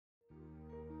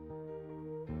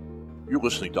You're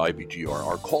listening to IBGR,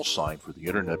 our call sign for the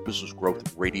Internet Business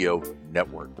Growth Radio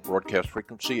Network. The broadcast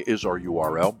frequency is our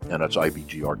URL, and that's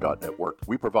ibgr.network.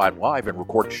 We provide live and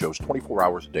recorded shows 24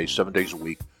 hours a day, 7 days a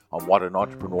week on what an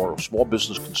entrepreneur or small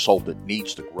business consultant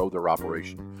needs to grow their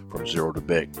operation from zero to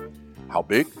big. How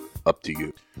big? Up to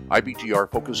you.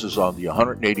 IBGR focuses on the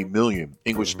 180 million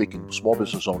English-speaking small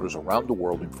business owners around the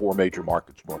world in 4 major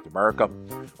markets: North America,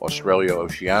 Australia,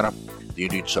 Oceania, the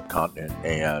Indian subcontinent,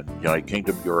 and United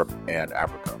Kingdom, Europe, and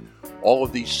Africa. All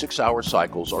of these 6-hour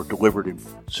cycles are delivered in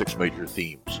 6 major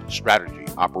themes: strategy,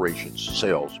 operations,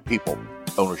 sales, people,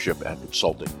 ownership, and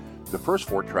consulting. The first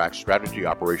 4 tracks, strategy,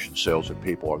 operations, sales, and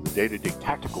people, are the day-to-day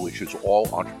tactical issues all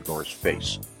entrepreneurs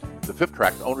face. The 5th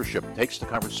track, ownership, takes the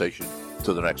conversation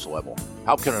to the next level.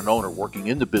 How can an owner working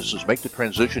in the business make the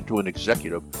transition to an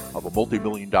executive of a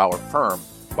multi-million-dollar firm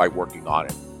by working on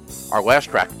it? Our last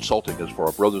track, consulting, is for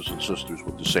our brothers and sisters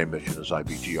with the same mission as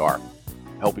IBGR,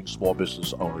 helping small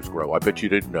business owners grow. I bet you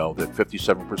didn't know that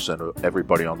 57% of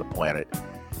everybody on the planet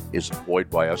is employed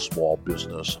by a small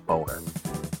business owner.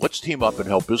 Let's team up and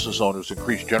help business owners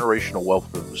increase generational wealth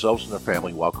for themselves and their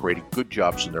family while creating good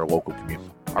jobs in their local community.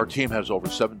 Our team has over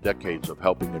 7 decades of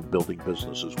helping and building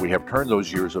businesses. We have turned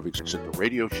those years of experience into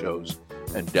radio shows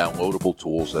and downloadable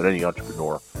tools that any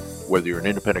entrepreneur, whether you're an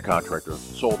independent contractor,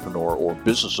 solopreneur, or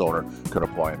business owner, can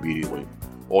apply immediately.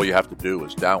 All you have to do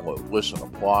is download, listen,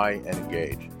 apply, and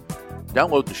engage.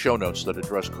 Download the show notes that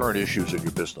address current issues in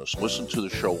your business. Listen to the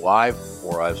show live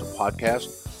or as a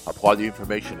podcast. Apply the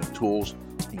information and tools.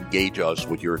 Engage us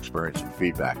with your experience and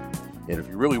feedback. And if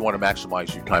you really want to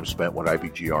maximize your time spent with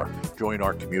IBGR, join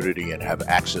our community and have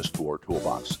access to our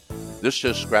toolbox. This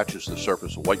just scratches the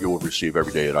surface of what you will receive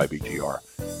every day at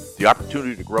IBGR. The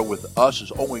opportunity to grow with us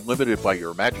is only limited by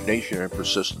your imagination and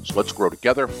persistence. Let's grow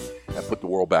together and put the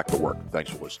world back to work.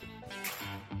 Thanks for listening.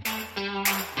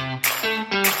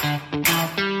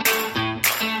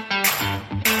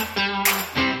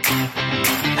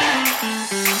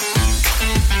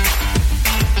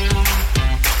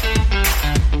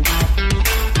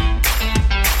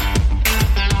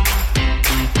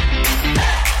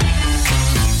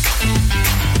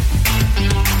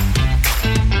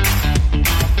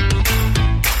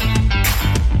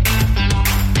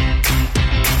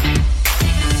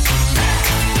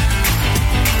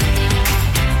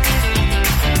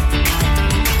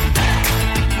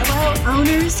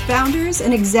 Founders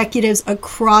and executives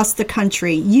across the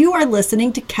country. You are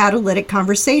listening to Catalytic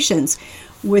Conversations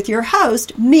with your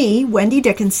host, me, Wendy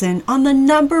Dickinson, on the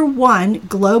 #1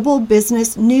 global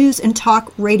business news and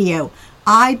talk radio,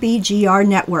 IBGR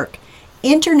Network,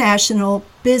 International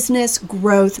Business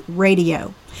Growth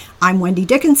Radio. I'm Wendy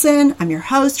Dickinson. I'm your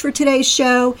host for today's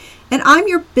show, and I'm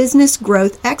your business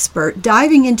growth expert,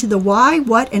 diving into the why,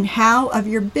 what, and how of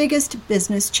your biggest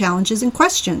business challenges and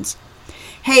questions.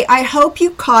 Hey, I hope you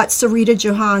caught Sarita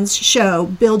Johan's show,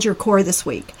 Build Your Core, this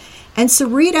week. And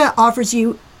Sarita offers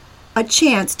you a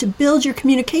chance to build your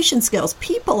communication skills.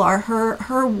 People are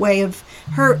her way of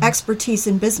her expertise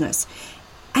in business.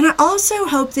 And I also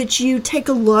hope that you take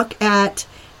a look at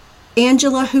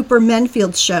Angela Hooper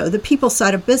Menfield's show, The People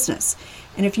Side of Business.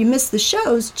 And if you missed the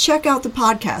shows, check out the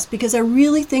podcast, because I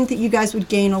really think that you guys would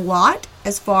gain a lot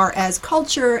as far as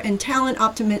culture and talent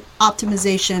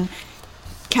optimization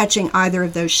catching either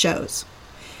of those shows.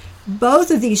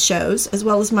 Both of these shows, as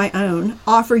well as my own,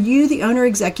 offer you, the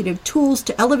owner-executive, tools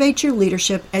to elevate your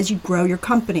leadership as you grow your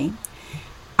company.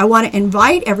 I want to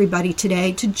invite everybody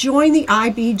today to join the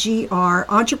IBGR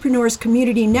Entrepreneurs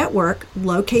Community Network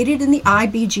located in the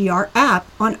IBGR app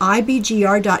on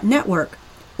ibgr.network,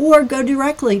 or go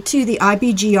directly to the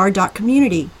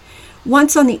ibgr.community.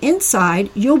 Once on the inside,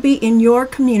 you'll be in your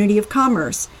community of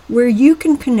commerce, where you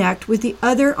can connect with the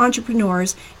other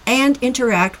entrepreneurs and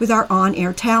interact with our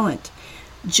on-air talent.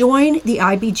 Join the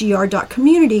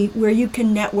ibgr.community, where you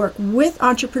can network with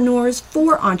entrepreneurs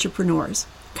for entrepreneurs.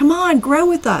 Come on, grow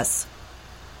with us.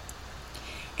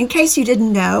 In case you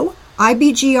didn't know,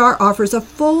 IBGR offers a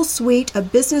full suite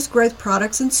of business growth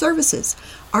products and services.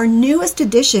 Our newest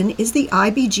addition is the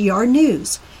IBGR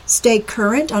News. Stay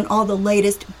current on all the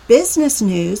latest business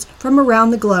news from around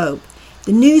the globe.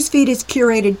 The news feed is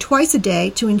curated twice a day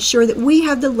to ensure that we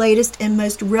have the latest and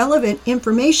most relevant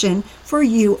information for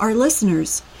you, our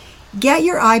listeners. Get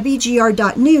your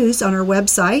IBGR.news on our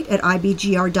website at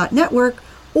ibgr.network,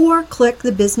 or click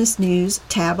the Business News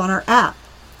tab on our app.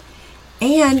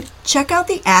 And check out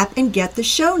the app and get the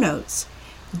show notes.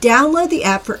 Download the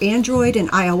app for Android and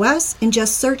iOS and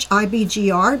just search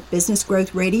IBGR Business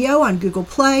Growth Radio on Google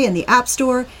Play and the App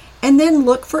Store, and then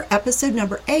look for episode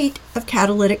number 8 of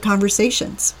Catalytic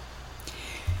Conversations.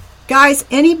 Guys,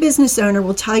 any business owner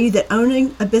will tell you that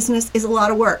owning a business is a lot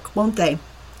of work, won't they?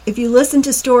 If you listen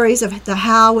to stories of the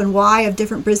how and why of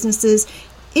different businesses,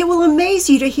 it will amaze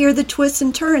you to hear the twists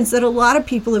and turns that a lot of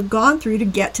people have gone through to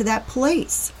get to that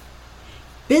place.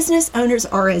 Business owners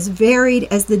are as varied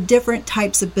as the different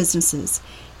types of businesses.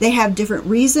 They have different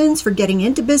reasons for getting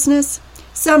into business.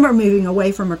 Some are moving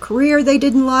away from a career they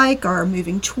didn't like or are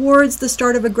moving towards the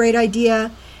start of a great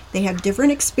idea. They have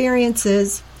different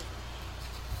experiences.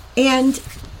 And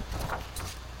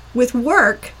with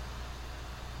work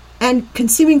and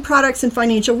consuming products and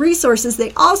financial resources,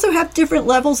 they also have different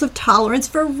levels of tolerance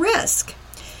for risk.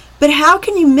 But how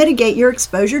can you mitigate your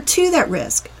exposure to that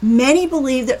risk? Many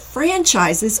believe that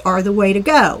franchises are the way to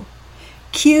go.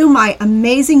 Cue my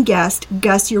amazing guest,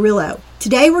 Gus Urillo.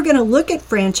 Today we're going to look at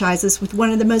franchises with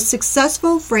one of the most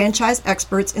successful franchise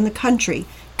experts in the country,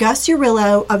 Gus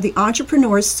Urillo of the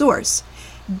Entrepreneur's Source.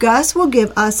 Gus will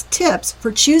give us tips for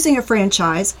choosing a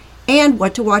franchise and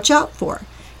what to watch out for.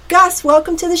 Gus,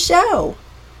 welcome to the show.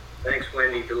 Thanks,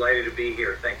 Wendy. Delighted to be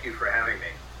here. Thank you for having me.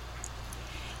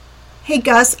 Hey,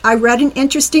 Gus, I read an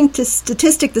interesting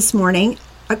statistic this morning.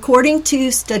 According to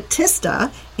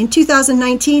Statista, in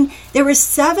 2019, there were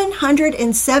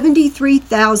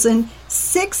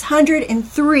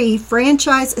 773,603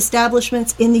 franchise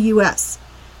establishments in the U.S.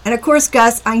 And of course,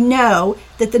 Gus, I know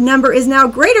that the number is now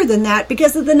greater than that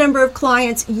because of the number of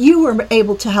clients you were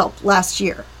able to help last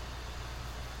year.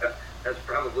 That's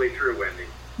probably true, Wendy.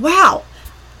 Wow.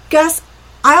 Gus,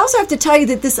 I also have to tell you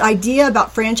that this idea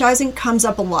about franchising comes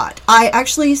up a lot. I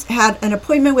actually had an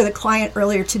appointment with a client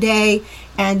earlier today,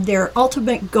 and their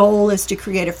ultimate goal is to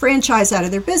create a franchise out of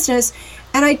their business.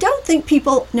 And I don't think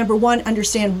people, number one,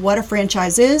 understand what a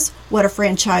franchise is, what a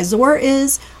franchisor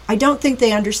is. I don't think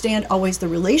they understand always the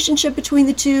relationship between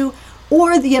the two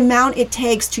or the amount it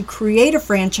takes to create a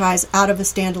franchise out of a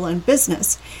standalone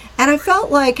business. And I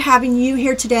felt like having you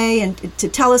here today and to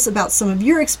tell us about some of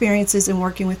your experiences in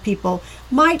working with people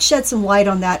might shed some light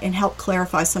on that and help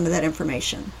clarify some of that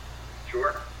information.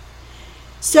 Sure.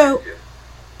 So,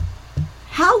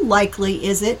 how likely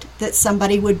is it that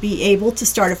somebody would be able to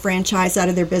start a franchise out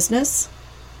of their business?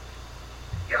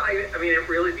 Yeah, I mean,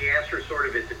 the answer sort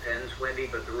of, it depends, Wendy,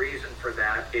 but the reason for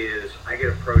that is I get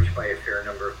approached by a fair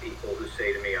number of people who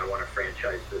say to me, I want to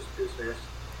franchise this business.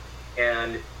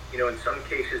 And, in some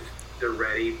cases they're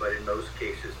ready, but in most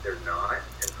cases they're not,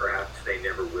 and perhaps they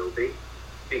never will be,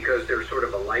 because there's sort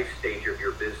of a life stage of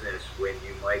your business when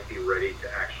you might be ready to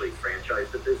actually franchise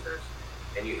the business,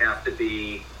 and you have to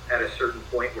be at a certain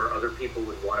point where other people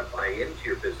would want to buy into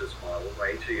your business model,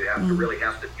 right? So you have to really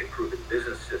have to be a proven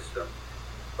business system.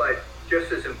 But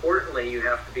just as importantly, you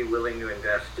have to be willing to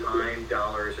invest time,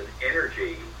 dollars, and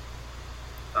energy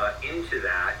into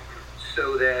that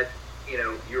so that,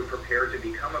 you're prepared to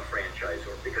become a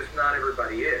franchisor, because not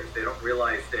everybody is. They don't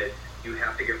realize that you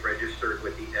have to get registered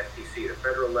with the FTC at a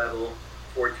federal level,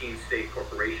 14 state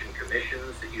corporation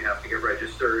commissions that you have to get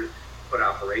registered, put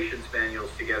operations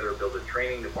manuals together, build a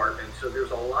training department. So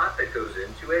there's a lot that goes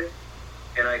into it.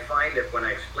 And I find that when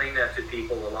I explain that to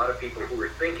people, a lot of people who are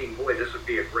thinking, boy, this would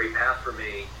be a great path for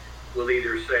me, will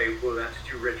either say, well, that's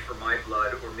too rich for my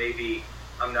blood, or maybe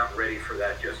I'm not ready for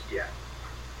that just yet.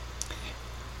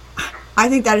 I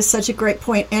think that is such a great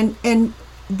point. And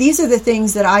these are the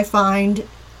things that I find,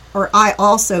 or I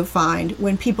also find,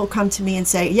 when people come to me and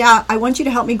say, yeah, I want you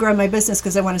to help me grow my business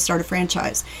because I want to start a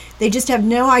franchise. They just have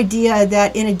no idea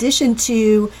that in addition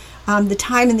to the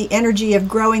time and the energy of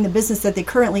growing the business that they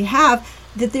currently have,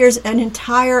 that there's an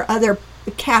entire other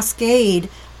cascade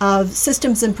of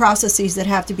systems and processes that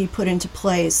have to be put into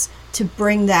place to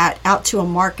bring that out to a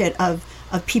market of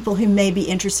people who may be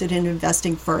interested in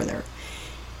investing further.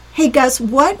 Hey, Gus,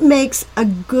 what makes a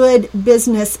good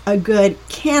business a good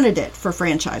candidate for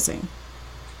franchising?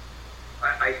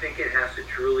 I think it has to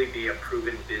truly be a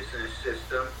proven business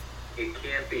system. It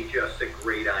can't be just a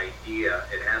great idea.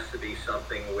 It has to be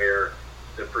something where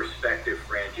the prospective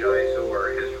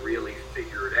franchisor has really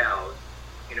figured out,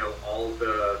 all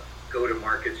the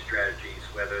go-to-market strategies,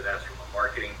 whether that's from a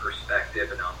marketing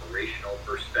perspective, an operational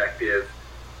perspective,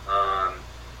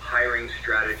 hiring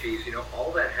strategies,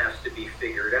 all that has to be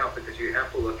figured out, because you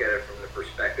have to look at it from the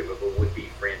perspective of a would-be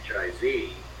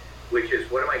franchisee, which is,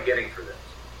 what am I getting for this?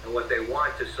 And what they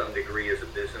want to some degree is a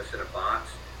business in a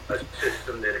box, a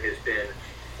system that has been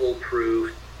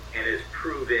foolproof and is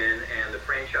proven, and the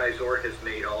franchisor has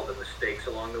made all the mistakes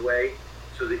along the way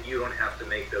so that you don't have to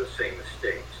make those same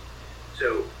mistakes.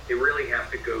 So they really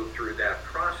have to go through that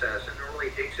process, and normally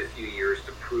it takes a few years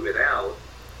to prove it out,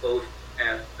 both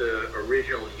at the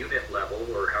original unit level,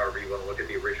 or however you want to look at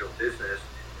the original business.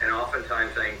 And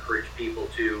oftentimes I encourage people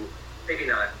to maybe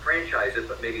not franchise it,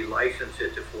 but maybe license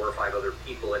it to 4 or 5 other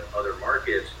people in other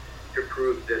markets to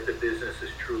prove that the business is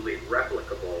truly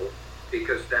replicable,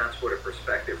 because that's what a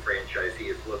prospective franchisee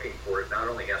is looking for. It not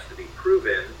only has to be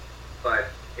proven, but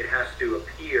it has to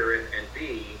appear and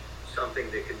be something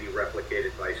that can be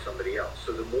replicated by somebody else.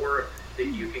 So the more that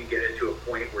you can get it to a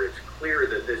point where it's clear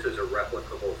that this is a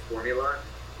replicable formula,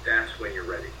 that's when you're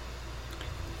ready.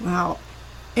 Wow.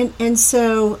 And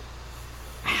so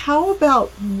how about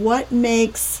what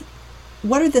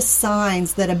are the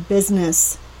signs that a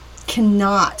business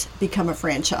cannot become a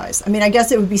franchise? I mean, I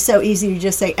guess it would be so easy to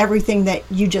just say everything that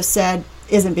you just said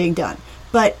isn't being done.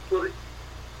 But well,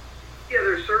 yeah,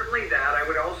 there's certainly that. I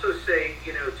would also say,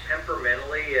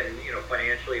 temperamentally and,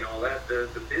 financially and all that,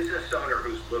 the business owner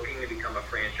who's looking to become a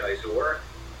franchisor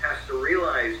has to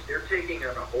realize they're taking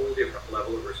on a whole different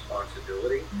level of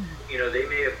responsibility. Mm-hmm. They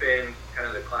may have been kind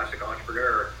of the classic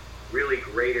entrepreneur, really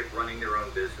great at running their own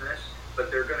business,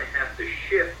 but they're going to have to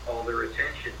shift all their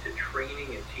attention to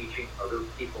training and teaching other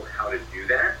people how to do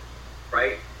that,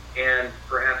 right? And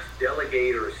perhaps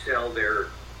delegate or sell their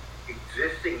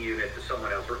existing unit to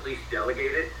someone else, or at least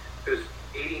delegate it, because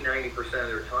 80-90% of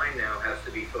their time now has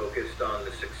to be focused on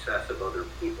the success of other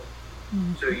people.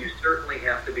 Mm-hmm. So you certainly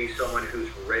have to be someone who's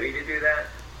ready to do that,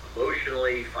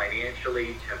 emotionally,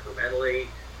 financially, temperamentally.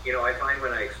 I find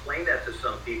when I explain that to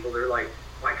some people, they're like,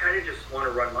 well, I kind of just want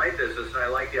to run my business, and I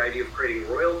like the idea of creating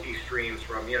royalty streams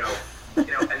from, and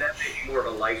that may be more of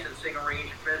a licensing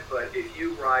arrangement. But if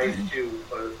you rise to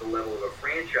the level of a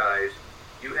franchise,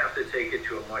 you have to take it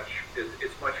to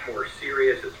it's much more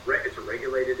serious. It's a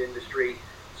regulated industry.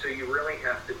 So you really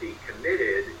have to be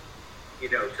committed,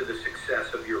 to the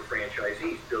success of your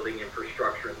franchisees, building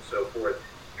infrastructure and so forth,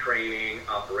 training,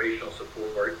 operational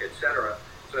support, etc.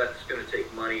 So that's going to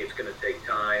take money. It's going to take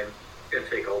time. It's going to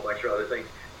take a whole bunch of other things.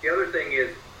 The other thing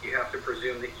is you have to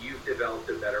presume that you've developed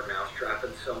a better mousetrap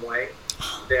in some way,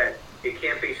 that it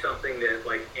can't be something that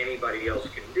like anybody else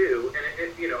can do. And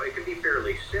it can be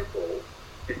fairly simple.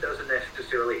 It doesn't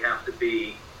necessarily have to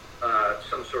be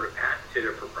some sort of patented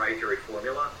or proprietary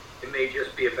formula. It may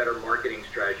just be a better marketing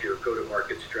strategy or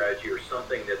go-to-market strategy or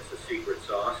something that's the secret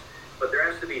sauce. But there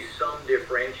has to be some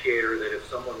differentiator that if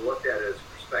someone looked at it as a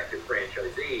prospective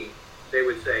franchisee, they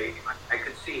would say, I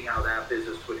could see how that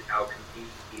business would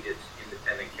outcompete its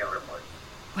independent counterparts.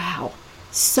 Wow.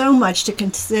 So much to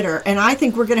consider. And I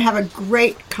think we're going to have a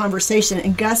great conversation.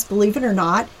 And Gus, believe it or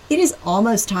not, it is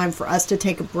almost time for us to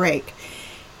take a break.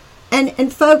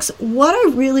 And folks, what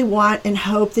I really want and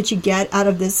hope that you get out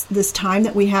of this time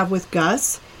that we have with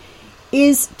Gus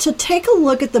is to take a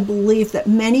look at the belief that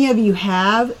many of you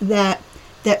have that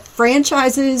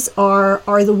franchises are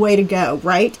the way to go,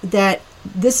 right? That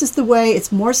this is the way, it's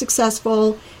more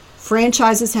successful.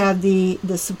 Franchises have the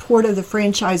support of the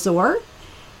franchisor.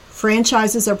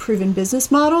 Franchises are proven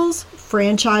business models.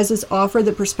 Franchises offer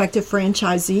the prospective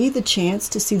franchisee the chance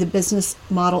to see the business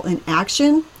model in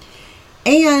action.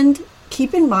 And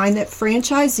keep in mind that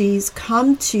franchisees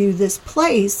come to this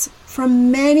place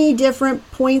from many different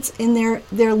points in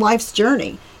their life's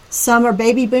journey. Some are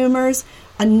baby boomers.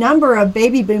 A number of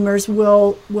baby boomers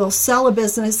will sell a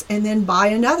business and then buy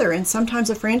another. And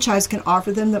sometimes a franchise can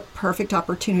offer them the perfect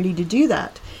opportunity to do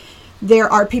that. There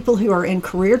are people who are in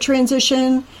career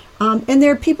transition, and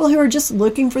there are people who are just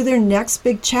looking for their next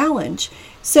big challenge.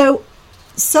 So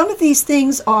some of these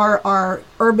things are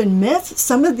urban myths.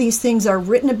 Some of these things are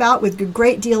written about with a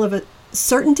great deal of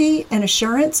certainty and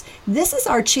assurance. This is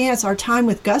our chance, our time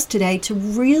with Gus today, to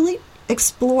really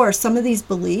explore some of these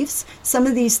beliefs, some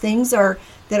of these things that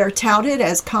are touted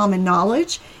as common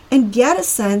knowledge, and get a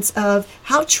sense of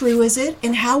how true is it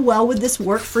and how well would this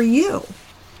work for you.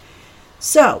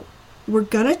 So we're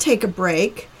going to take a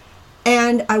break.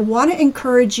 And I want to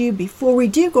encourage you, before we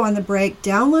do go on the break,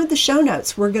 download the show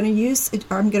notes. I'm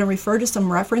going to refer to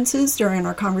some references during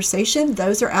our conversation.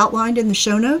 Those are outlined in the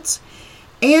show notes.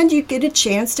 And you get a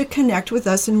chance to connect with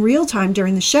us in real time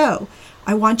during the show.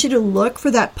 I want you to look for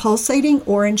that pulsating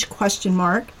orange question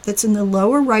mark that's in the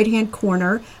lower right-hand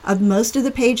corner of most of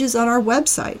the pages on our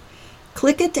website.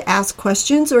 Click it to ask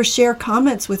questions or share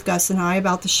comments with Gus and I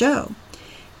about the show.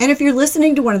 And if you're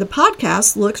listening to one of the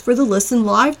podcasts, look for the Listen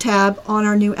Live tab on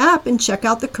our new app and check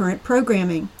out the current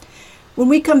programming. When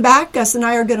we come back, Gus and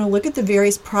I are going to look at the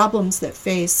various problems that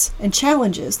face and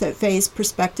challenges that face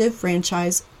prospective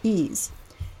franchisees.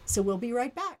 So we'll be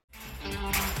right back.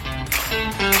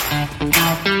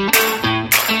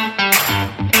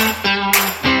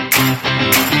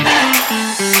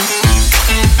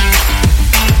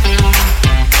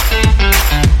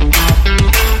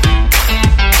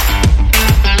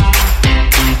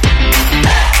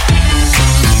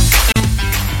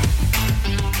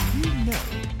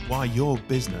 why your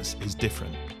business is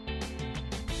different.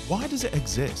 Why does it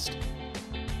exist?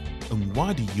 And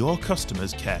why do your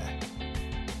customers care?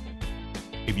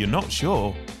 If you're not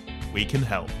sure, we can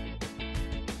help.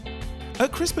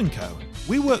 At Crisp & Co,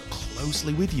 we work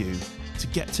closely with you to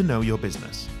get to know your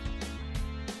business.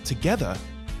 Together,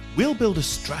 we'll build a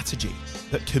strategy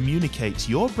that communicates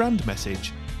your brand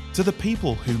message to the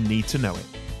people who need to know it,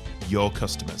 your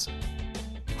customers.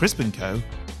 Crisp & Co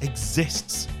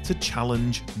exists to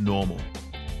challenge normal.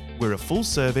 We're a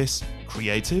full-service,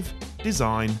 creative,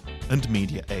 design, and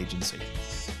media agency.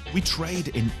 We trade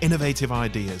in innovative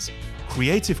ideas,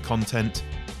 creative content,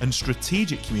 and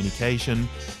strategic communication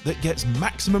that gets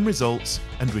maximum results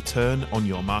and return on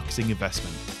your marketing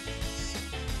investment.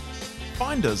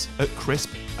 Find us at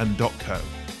crisp&co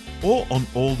or on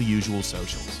all the usual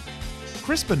socials.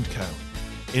 Crisp & Co.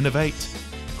 Innovate,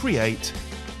 create,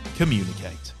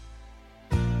 communicate.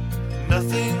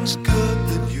 Nothing's good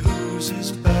that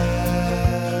uses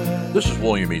bad. This is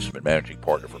William Eastman, Managing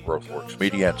Partner for GrowthWorks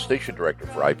Media and Station Director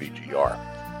for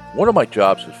IBGR. One of my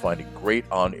jobs is finding great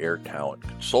on-air talent,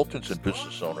 consultants and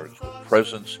business owners with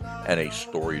presence and a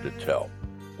story to tell.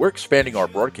 We're expanding our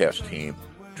broadcast team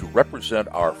to represent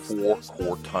our 4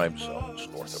 core time zones: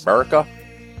 North America,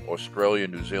 Australia,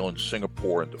 New Zealand,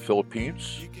 Singapore, and the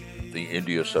Philippines, the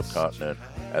India subcontinent,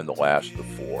 and the last of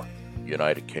 4,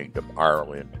 United Kingdom,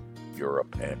 Ireland,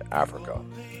 Europe, and Africa.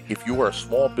 If you are a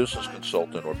small business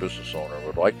consultant or business owner and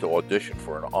would like to audition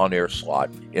for an on-air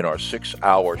slot in our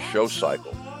 6-hour show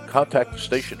cycle, contact the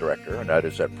station director, and that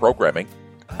is at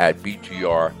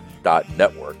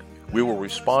programming@bgr.network. We will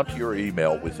respond to your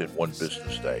email within 1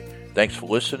 business day. Thanks for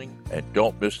listening, and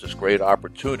don't miss this great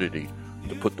opportunity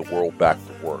to put the world back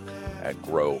to work and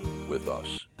grow with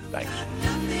us. Thanks.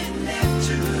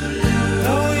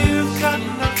 No, you've got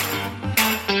nothing.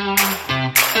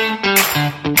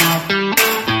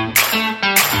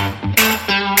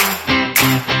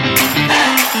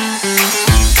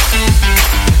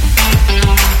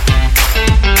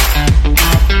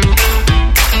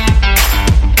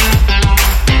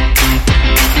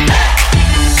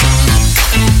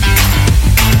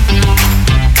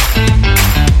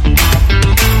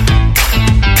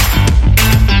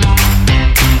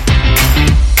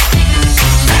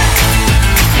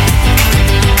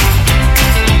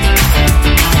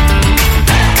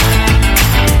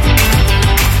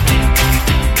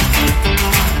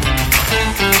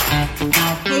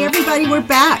 We're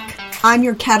back. I'm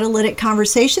your Catalytic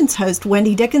Conversations host,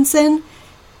 Wendy Dickinson,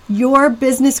 your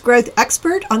business growth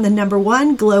expert on the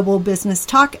 #1 global business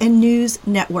talk and news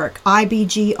network,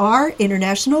 IBGR,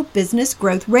 International Business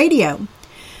Growth Radio.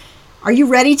 Are you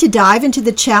ready to dive into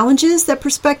the challenges that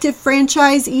prospective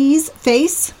franchisees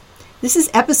face? This is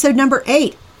episode number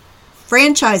 8,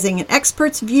 Franchising, an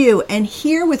Expert's View, and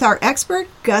here with our expert,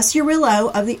 Gus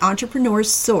Urillo of the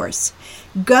Entrepreneur's Source.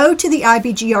 Go to the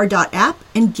IBGR.app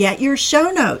and get your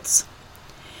show notes.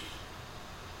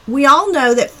 We all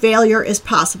know that failure is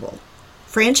possible.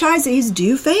 Franchisees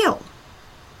do fail.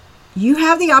 You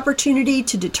have the opportunity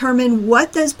to determine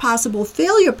what those possible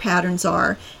failure patterns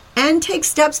are and take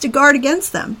steps to guard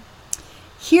against them.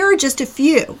 Here are just a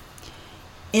few.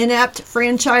 Inept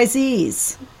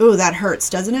franchisees. Ooh, that hurts,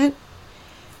 doesn't it?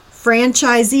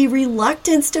 Franchisee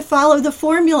reluctance to follow the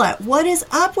formula. What is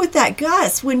up with that,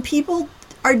 Gus? When people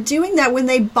are doing that, when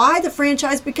they buy the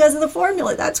franchise because of the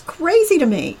formula, that's crazy to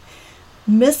me.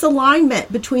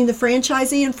 Misalignment between the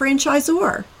franchisee and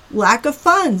franchisor. Lack of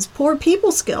funds, poor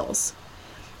people skills.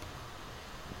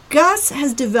 Gus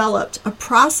has developed a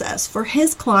process for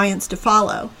his clients to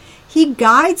follow. He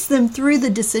guides them through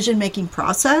the decision-making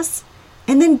process,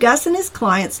 and then Gus and his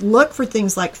clients look for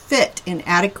things like fit and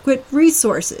adequate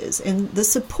resources and the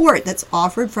support that's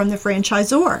offered from the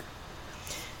franchisor.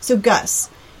 So Gus,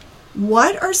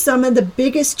 what are some of the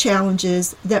biggest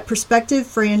challenges that prospective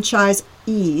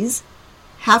franchisees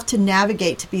have to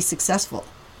navigate to be successful?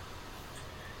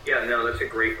 Yeah, no, that's a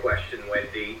great question,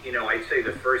 Wendy. I'd say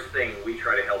the first thing we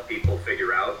try to help people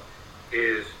figure out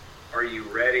is, are you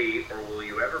ready, or will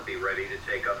you ever be ready to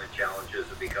take on the challenges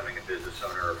of becoming a business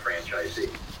owner or franchisee?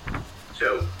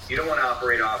 So you don't want to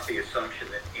operate off the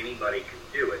assumption that anybody can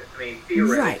do it. I mean,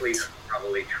 theoretically, that's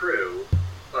probably true,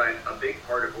 but a big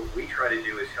part of what we try to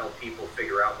do is help people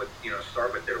figure out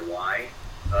start with their why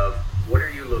of what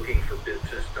are you looking for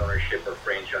business ownership or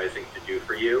franchising to do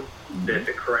for you that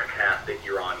the current path that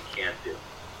you're on can't do.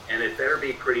 And it better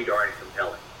be pretty darn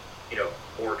compelling.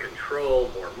 More control,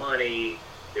 more money.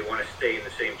 They want to stay in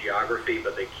the same geography,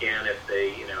 but they can if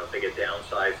they get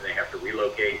downsized and they have to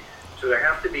relocate. So there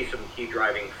have to be some key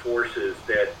driving forces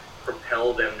that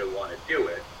propel them to want to do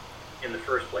it. in the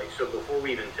first place. So before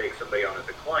we even take somebody on as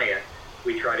a client,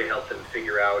 we try to help them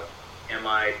figure out, am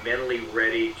I mentally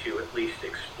ready to at least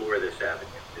explore this avenue?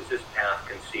 Is this path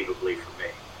conceivably for me?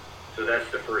 So that's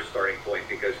the first starting point,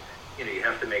 because you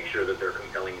have to make sure that there are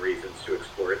compelling reasons to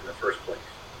explore it in the first place.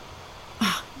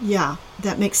 Yeah,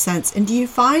 that makes sense. And do you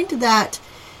find that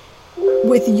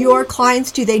with your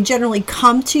clients, do they generally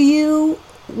come to you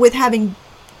with having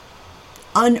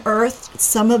unearthed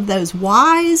some of those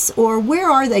whys, or where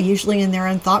are they usually in their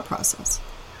own thought process?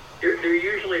 They're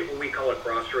usually what we call a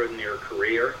crossroad in their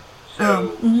career.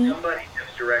 So somebody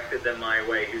has directed them my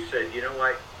way who said, you know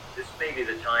what, this may be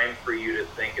the time for you to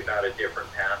think about a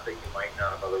different path that you might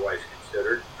not have otherwise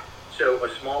considered. So a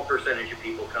small percentage of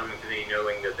people coming to me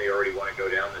knowing that they already want to go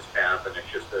down this path, and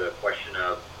it's just a question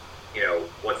of,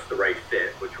 what's the right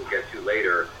fit, which we'll get to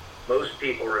later. Most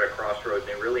people are at a crossroad, and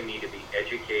they really need to be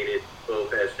educated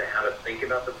both as to how to think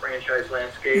about the franchise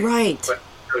landscape, right, but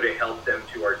also to help them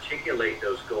to articulate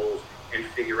those goals and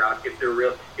figure out if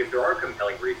there are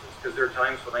compelling reasons. Because there are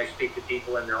times when I speak to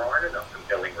people and there aren't enough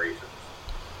compelling reasons,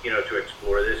 to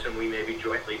explore this, and we maybe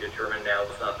jointly determine now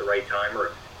it's not the right time,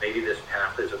 or maybe this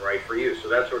path isn't right for you. So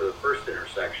that's sort of the first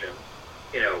intersection,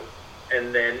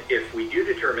 and then if we do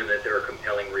determine that there are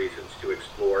compelling reasons to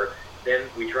explore, then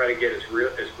we try to get as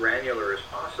granular as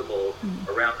possible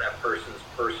around that person's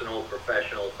personal,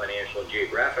 professional, financial, and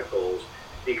geographic goals,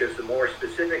 because the more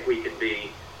specific we can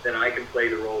be, then I can play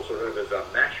the role sort of as a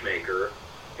matchmaker,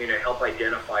 help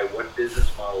identify what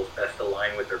business models best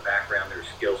align with their background, their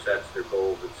skill sets, their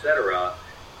goals, etc.,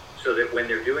 so that when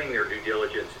they're doing their due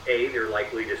diligence, they're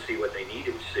likely to see what they need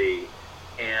to see,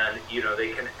 and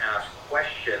they can ask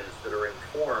questions that are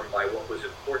informed by what was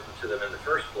important to them in the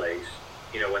first place,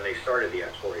 when they started the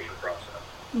exploration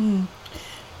process.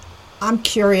 I'm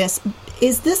curious,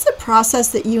 is this a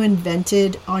process that you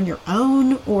invented on your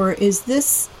own, or is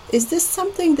this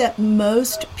something that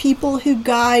most people who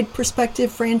guide prospective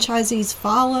franchisees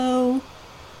follow?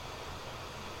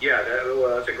 Yeah,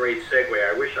 that's a great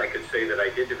segue. I wish I could say that I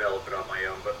did develop it on my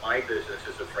own, but my business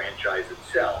is a franchise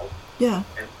itself. Yeah.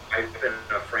 And I've been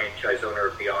a franchise owner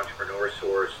of the Entrepreneur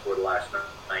Source for the last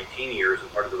 19 years,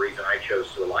 and part of the reason I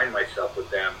chose to align myself with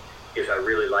them is I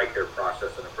really like their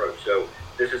process and approach. So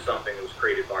this is something that was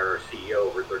created by our CEO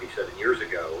over 37 years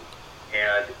ago,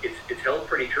 and it's held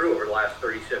pretty true over the last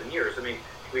 37 years. I mean,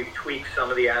 we've tweaked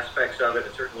some of the aspects of it,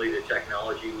 and certainly the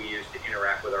technology we use to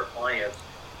interact with our clients,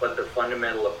 but the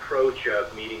fundamental approach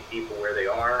of meeting people where they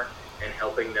are and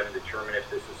helping them determine if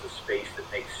this is a space that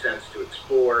makes sense to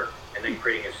explore, and then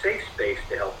creating a safe space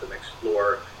to help them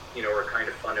explore, are kind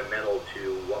of fundamental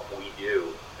to what we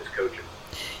do as coaches.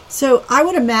 So I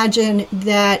would imagine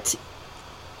that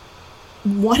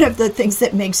one of the things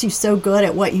that makes you so good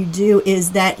at what you do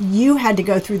is that you had to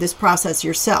go through this process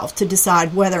yourself to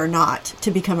decide whether or not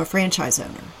to become a franchise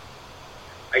owner.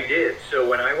 I did. So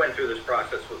when I went through this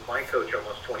process with my coach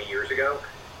almost 20 years ago,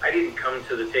 I didn't come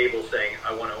to the table saying,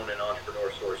 I want to own an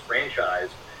Entrepreneur Source franchise.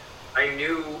 I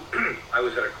knew I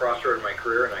was at a crossroad in my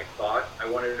career, and I thought I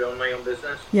wanted to own my own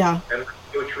business. Yeah. And my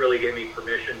coach really gave me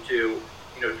permission to,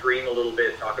 dream a little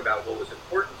bit, talk about what was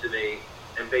important to me.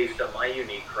 And based on my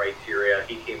unique criteria,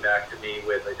 he came back to me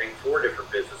with, I think, 4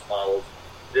 different business models.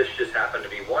 This just happened to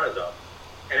be one of them.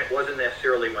 And it wasn't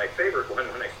necessarily my favorite one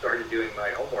when I started doing my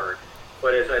homework.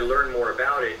 But as I learned more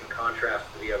about it, in contrast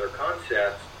to the other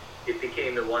concepts, it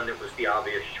became the one that was the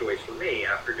obvious choice for me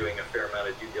after doing a fair amount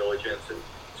of due diligence and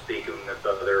speaking with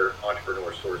other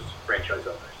Entrepreneur Source franchise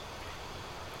owners.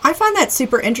 I find that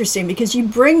super interesting because you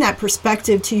bring that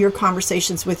perspective to your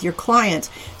conversations with your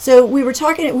clients. So we were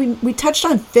talking, we touched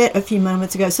on fit a few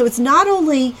moments ago. So it's not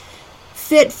only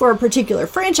fit for a particular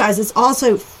franchise, it's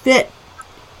also fit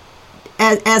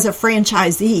as a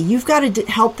franchisee. You've got to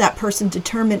help that person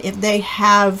determine if they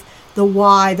have the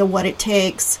why, the what it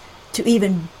takes to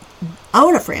even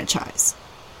own a franchise.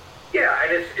 Yeah,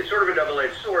 and it's sort of a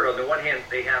double-edged sword. On the one hand,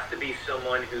 they have to be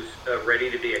someone who's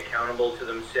ready to be accountable to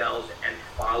themselves and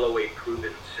follow a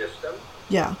proven system.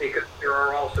 Yeah. Because there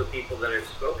are also people that I've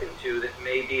spoken to that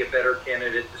may be a better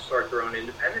candidate to start their own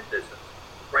independent business,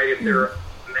 right? If they're a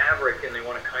maverick and they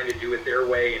want to kind of do it their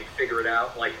way and figure it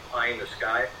out like pie in the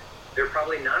sky, they're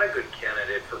probably not a good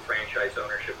candidate for franchise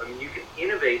ownership. I mean, you can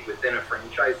innovate within a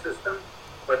franchise system,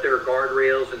 but there are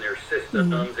guardrails and there are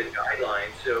systems and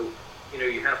guidelines. So,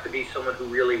 you have to be someone who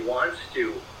really wants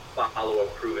to follow a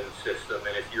proven system.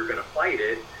 And if you're going to fight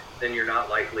it, then you're not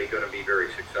likely going to be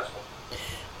very successful.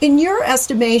 In your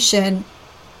estimation,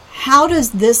 how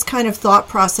does this kind of thought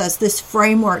process, this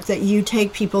framework that you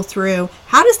take people through,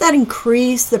 how does that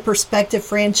increase the prospective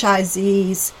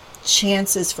franchisees'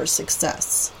 chances for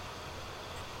success?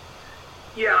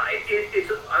 Yeah,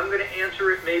 I'm going to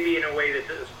answer it maybe in a way that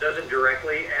doesn't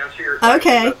directly answer your question.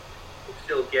 Okay. But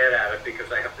still get at it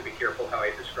because I have to be careful how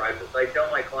I describe this. I tell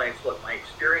my clients, look, my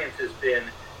experience has been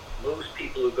most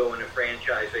people who go into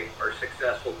franchising are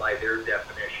successful by their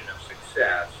definition of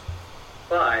success,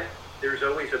 but there's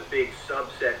always a big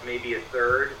subset, maybe a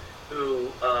third, who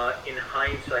in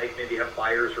hindsight maybe have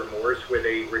buyer's remorse where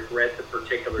they regret the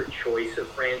particular choice of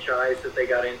franchise that they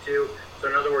got into. So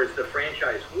in other words, the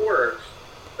franchise works,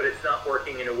 but it's not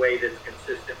working in a way that's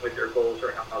consistent with their goals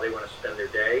or how they want to spend their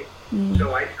day.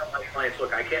 So I tell my clients,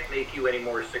 look, I can't make you any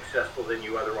more successful than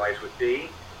you otherwise would be,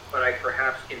 but I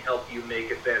perhaps can help you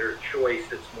make a better choice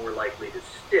that's more likely to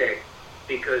stick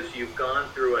because you've gone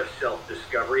through a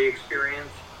self-discovery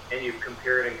experience and you've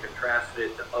compared and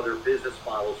contrasted it to other business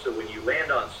models. So when you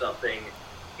land on something,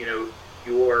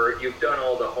 you've done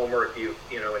all the homework, you've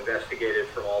investigated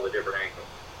from all the different angles.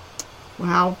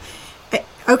 Wow.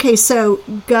 Okay, so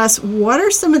Gus, what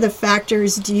are some of the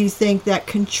factors do you think that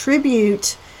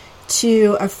contribute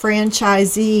to a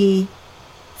franchisee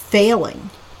failing?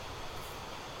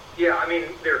 Yeah, I mean,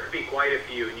 there could be quite a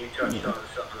few, and you touched on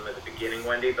some of them at the beginning,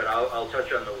 Wendy, but I'll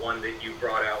touch on the one that you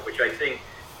brought out, which I think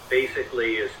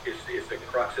basically is the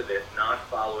crux of it, not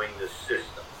following the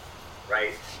system,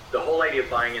 right? The whole idea of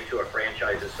buying into a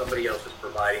franchise is somebody else is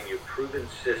providing you a proven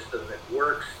system that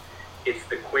works. It's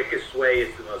the quickest way.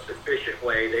 It's the most efficient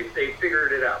way. They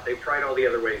figured it out. They've tried all the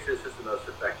other ways. This is the most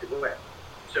effective way.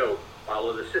 So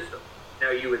follow the system.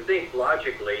 Now, you would think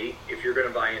logically, if you're going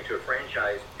to buy into a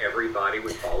franchise, everybody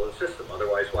would follow the system.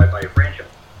 Otherwise, why buy a franchise?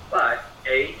 But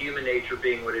human nature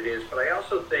being what it is. But I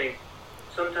also think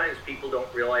sometimes people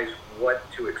don't realize what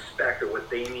to expect or what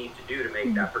they need to do to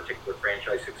make that particular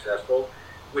franchise successful,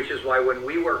 which is why when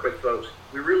we work with folks,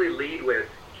 we really lead with,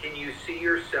 can you see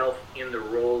yourself in the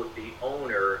role of the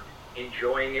owner,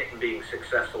 enjoying it and being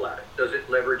successful at it? Does it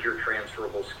leverage your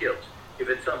transferable skills? If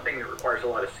it's something that requires a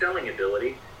lot of selling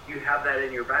ability, you have that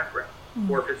in your background.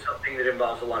 Or if it's something that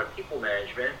involves a lot of people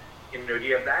management, do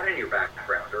you have that in your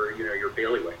background or, your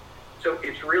bailiwick? So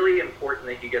it's really important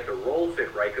that you get the role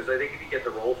fit right, because I think if you get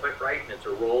the role fit right and it's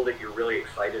a role that you're really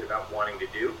excited about wanting to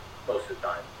do most of the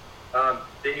time,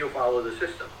 then you'll follow the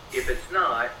system. If it's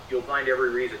not, you'll find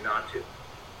every reason not to.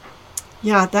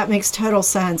 Yeah, that makes total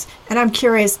sense. And I'm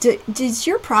curious, does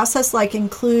your process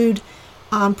include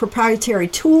proprietary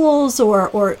tools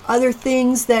or other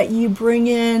things that you bring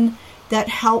in that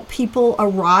help people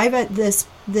arrive at this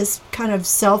kind of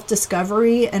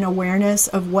self-discovery and awareness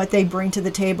of what they bring to the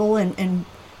table and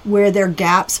where their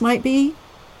gaps might be?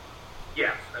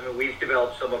 Yes. I mean, we've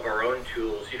developed some of our own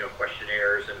tools,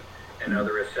 questionnaires and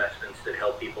other assessments that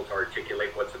help people to articulate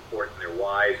what's important, their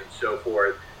whys, and so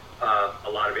forth. A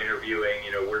lot of interviewing,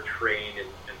 we're trained and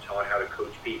taught how to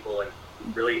coach people and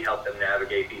really help them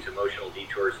navigate these emotional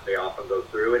detours that they often go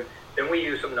through. And then we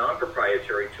use some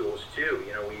non-proprietary tools too.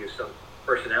 We use some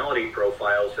personality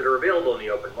profiles that are available in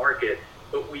the open market,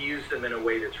 but we use them in a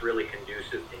way that's really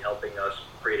conducive to helping us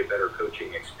create a better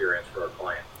coaching experience for our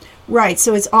clients. Right.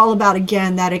 So it's all about,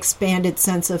 again, that expanded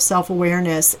sense of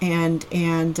self-awareness and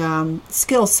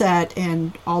skill set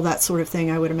and all that sort of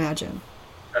thing, I would imagine.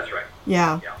 That's right.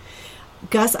 Yeah.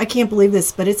 Gus, I can't believe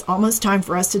this, but it's almost time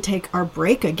for us to take our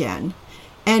break again.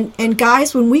 And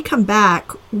guys, when we come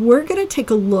back, we're going to take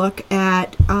a look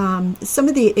at some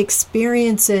of the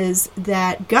experiences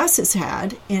that Gus has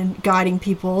had in guiding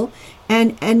people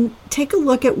and take a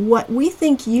look at what we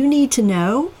think you need to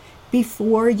know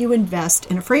before you invest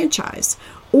in a franchise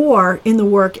or in the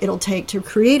work it'll take to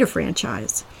create a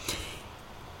franchise.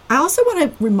 I also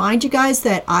want to remind you guys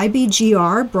that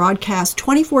IBGR broadcasts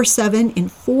 24/7 in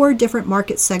 4 different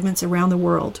market segments around the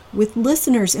world, with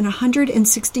listeners in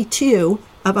 162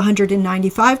 of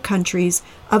 195 countries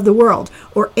of the world,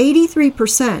 or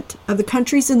 83% of the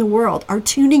countries in the world are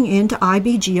tuning in to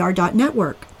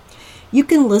IBGR.network. You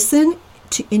can listen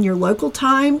in your local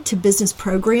time to business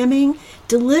programming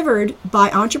delivered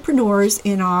by entrepreneurs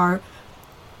in our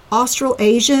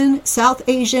Australasian, South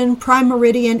Asian, Prime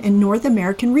Meridian, and North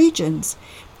American regions.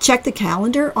 Check the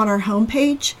calendar on our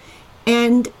homepage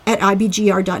and at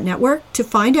ibgr.network to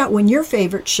find out when your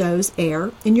favorite shows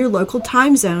air in your local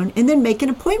time zone, and then make an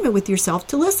appointment with yourself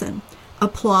to listen,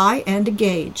 apply, and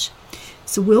engage.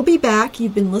 So we'll be back.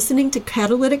 You've been listening to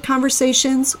Catalytic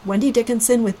Conversations. Wendy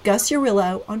Dickinson with Gus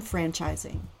Urillo on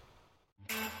franchising.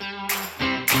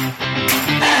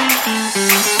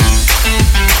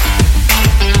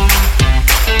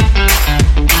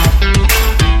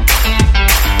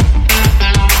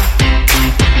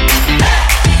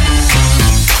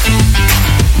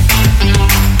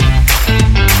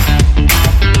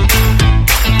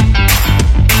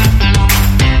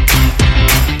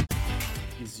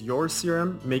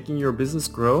 CRM making your business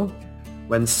grow?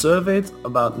 When surveyed,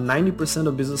 about 90%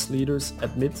 of business leaders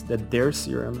admit that their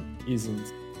CRM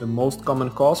isn't. The most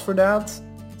common cause for that?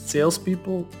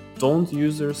 Salespeople don't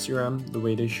use their CRM the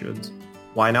way they should.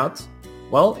 Why not?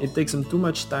 Well, it takes them too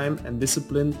much time and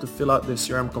discipline to fill out their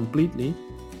CRM completely,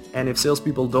 and if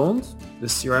salespeople don't, the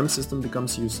CRM system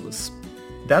becomes useless.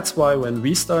 That's why when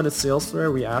we started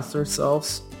Salesflare, we asked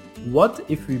ourselves, what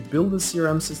if we build a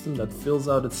CRM system that fills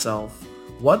out itself?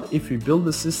 What if we build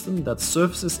a system that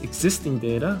surfaces existing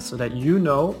data so that you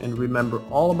know and remember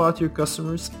all about your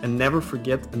customers and never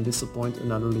forget and disappoint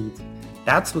another lead?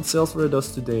 That's what Salesflare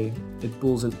does today. It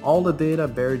pulls in all the data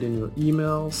buried in your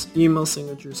emails, email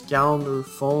signatures, calendar,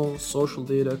 phone, social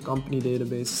data, company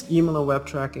databases, email and web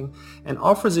tracking, and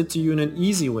offers it to you in an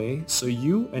easy way so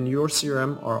you and your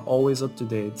CRM are always up to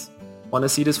date. Want to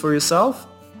see this for yourself?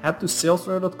 Head to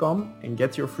salesflare.com and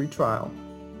get your free trial.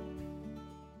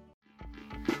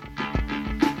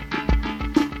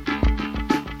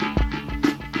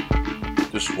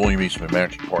 This is William Eastman,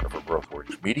 Managing Partner for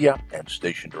GrowthWorks Media and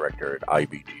Station Director at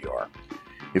IBGR.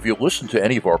 If you listen to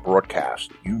any of our broadcasts,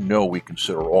 you know we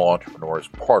consider all entrepreneurs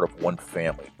part of one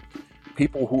family.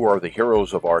 People who are the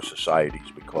heroes of our societies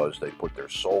because they put their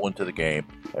soul into the game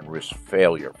and risk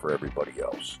failure for everybody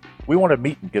else. We want to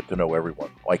meet and get to know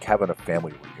everyone, like having a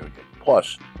family reunion.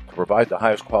 Plus, to provide the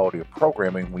highest quality of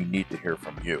programming, we need to hear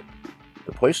from you.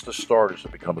 The place to start is to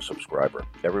become a subscriber.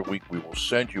 Every week we will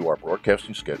send you our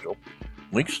broadcasting schedule,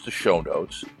 links to show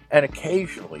notes, and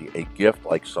occasionally a gift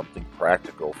like something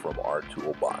practical from our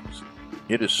toolbox.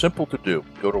 It is simple to do.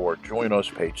 Go to our Join Us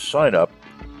page, sign up,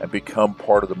 and become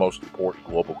part of the most important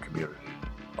global community,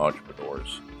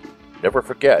 entrepreneurs. Never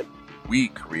forget, we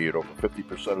create over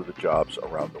 50% of the jobs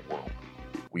around the world.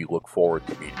 We look forward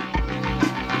to meeting you.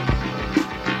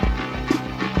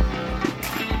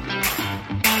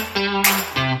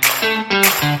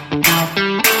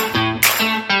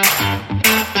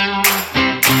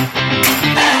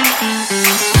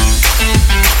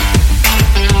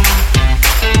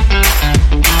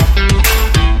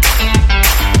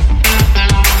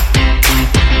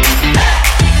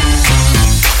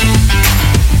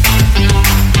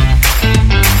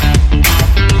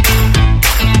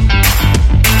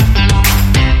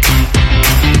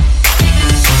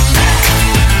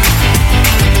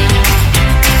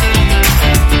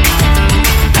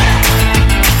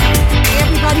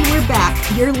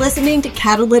 Listening to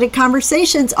Catalytic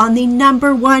Conversations on the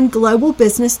 #1 global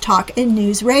business talk and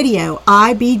news radio,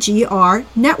 IBGR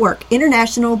Network,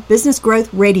 International Business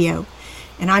Growth Radio.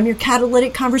 And I'm your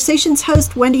Catalytic Conversations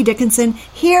host, Wendy Dickinson,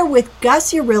 here with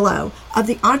Gus Urillo of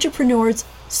the Entrepreneur's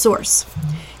Source.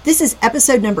 This is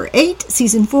episode number 8,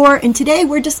 season 4, and today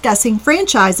we're discussing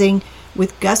franchising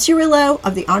with Gus Urillo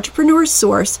of the Entrepreneur's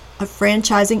Source, a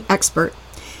franchising expert.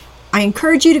 I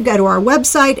encourage you to go to our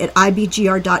website at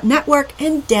ibgr.network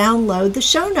and download the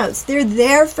show notes. They're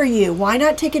there for you. Why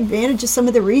not take advantage of some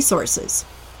of the resources?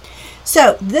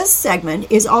 So this segment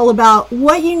is all about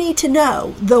what you need to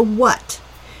know, the what.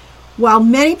 While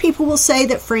many people will say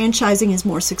that franchising is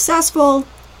more successful,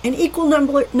 an equal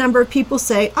number of people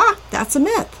say, that's a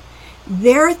myth.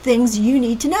 There are things you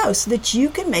need to know so that you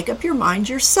can make up your mind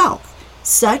yourself,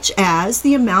 such as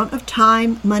the amount of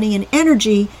time, money, and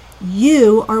energy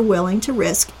you are willing to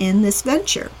risk in this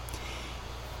venture.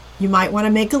 You might want to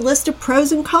make a list of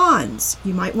pros and cons.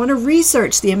 You might want to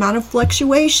research the amount of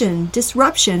fluctuation,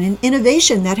 disruption, and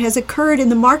innovation that has occurred in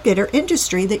the market or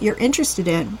industry that you're interested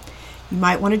in. You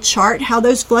might want to chart how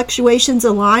those fluctuations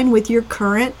align with your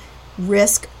current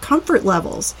risk comfort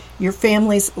levels, your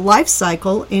family's life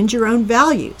cycle, and your own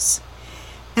values.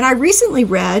 And I recently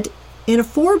read in a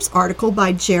Forbes article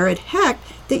by Jared Heck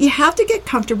that you have to get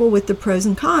comfortable with the pros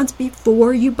and cons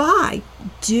before you buy.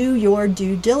 Do your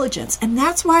due diligence. And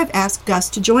that's why I've asked Gus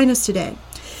to join us today.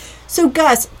 So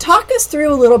Gus, talk us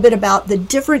through a little bit about the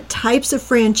different types of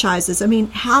franchises. I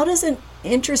mean, how does an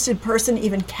interested person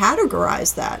even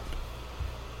categorize that?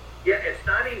 Yeah, it's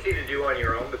not easy to do on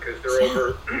your own because there are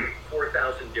over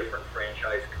 4,000 different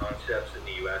franchise concepts in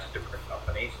the U.S., different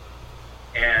companies,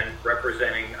 and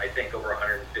representing, I think, over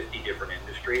 150 different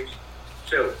industries.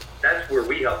 So that's where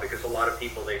we help, because a lot of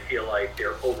people, they feel like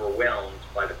they're overwhelmed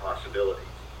by the possibilities.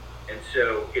 And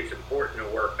so it's important to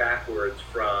work backwards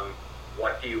from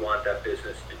what do you want that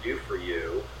business to do for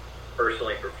you,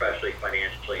 personally, professionally,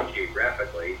 financially, and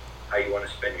geographically, how you want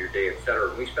to spend your day, etc.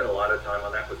 And we spend a lot of time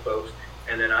on that with folks.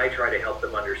 And then I try to help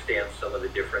them understand some of the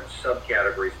different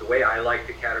subcategories. The way I like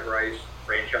to categorize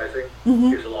franchising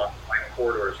is along 5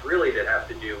 corridors, really, that have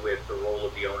to do with the role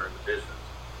of the owner in the business.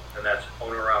 And that's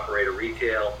owner-operator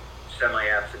retail,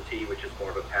 semi-absentee, which is more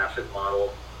of a passive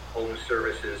model, home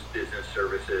services, business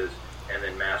services, and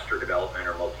then master development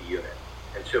or multi-unit.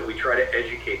 And so we try to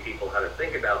educate people how to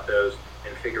think about those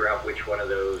and figure out which one of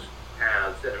those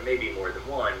paths, and it may be more than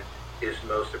one, is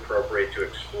most appropriate to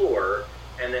explore,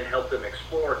 and then help them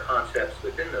explore concepts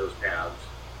within those paths.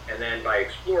 And then by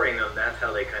exploring them, that's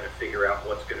how they kind of figure out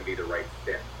what's going to be the right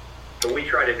fit. So we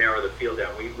try to narrow the field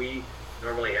down. We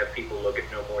normally have people look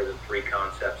at no more than 3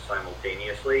 concepts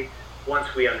simultaneously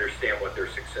once we understand what their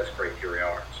success criteria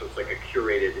are. So it's like a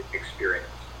curated experience.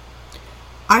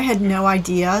 I had no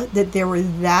idea that there were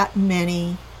that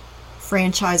many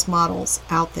franchise models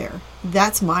out there.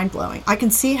 That's mind-blowing. I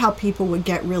can see how people would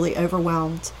get really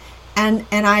overwhelmed. And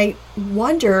I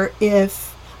wonder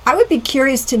if, I would be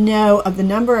curious to know of the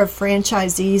number of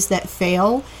franchisees that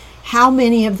fail, how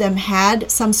many of them had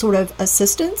some sort of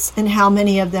assistance and how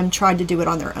many of them tried to do it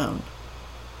on their own.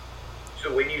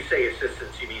 So when you say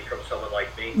assistance, you mean from someone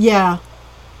like me? Yeah.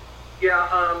 Yeah,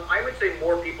 I would say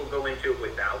more people go into it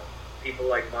without people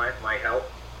like my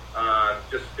help.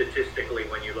 Just statistically,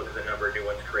 when you look at the number of new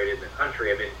ones created in the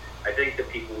country, I mean, I think the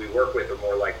people we work with are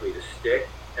more likely to stick.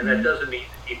 And that doesn't mean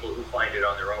that people who find it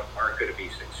on their own aren't going to be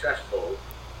successful.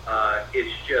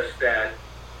 It's just that,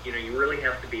 you know, you really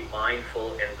have to be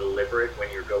mindful and deliberate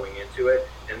when you're going into it.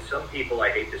 And some people, I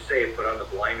hate to say it, put on the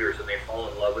blinders and they fall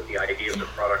in love with the idea of the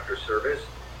product or service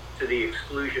to the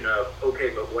exclusion of,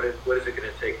 okay, but what is it going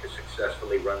to take to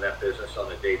successfully run that business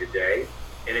on a day-to-day?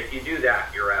 And if you do that,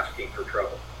 you're asking for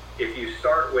trouble. If you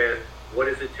start with, what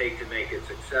does it take to make it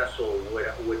successful?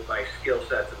 Would my skill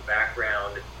sets and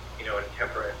background, you know, and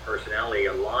temperament and personality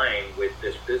align with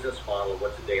this business model?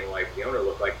 What's a day in the life of the owner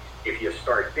look like? If you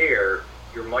start there,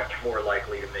 you're much more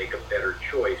likely to make a better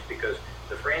choice, because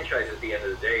the franchise at the end of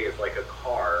the day is like a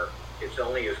car. It's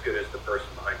only as good as the person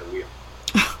behind the wheel.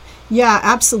 Yeah,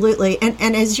 absolutely.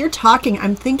 And as you're talking,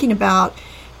 I'm thinking about,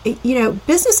 you know,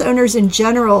 business owners in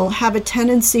general have a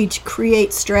tendency to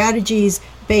create strategies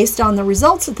based on the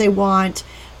results that they want,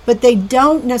 but they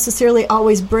don't necessarily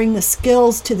always bring the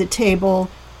skills to the table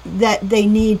that they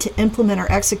need to implement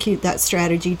or execute that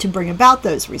strategy to bring about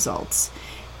those results.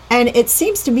 And it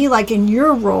seems to me like in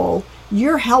your role,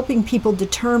 you're helping people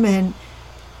determine,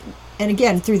 and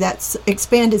again, through that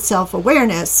expanded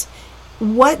self-awareness,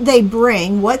 what they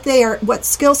bring, what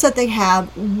skill set they have,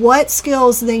 what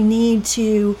skills they need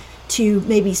to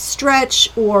maybe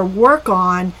stretch or work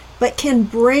on, but can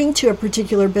bring to a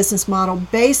particular business model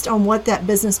based on what that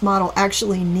business model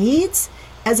actually needs,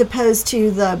 as opposed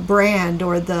to the brand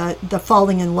or the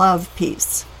falling in love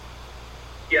piece.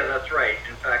 Yeah, that's right.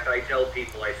 In fact, I tell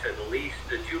people, I said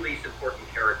the 2 least important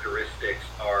characteristics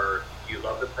are, do you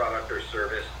love the product or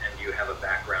service, and do you have a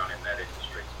background in that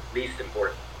industry? Least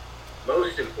important.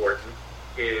 Most important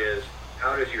is,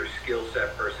 how does your skill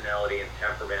set, personality, and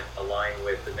temperament align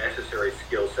with the necessary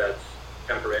skill sets,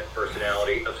 temperament,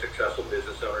 personality of successful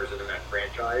business owners in that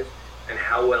franchise? And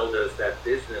how well does that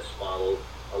business model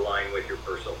align with your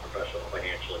personal, professional,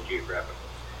 financial, and geographical?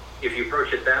 If you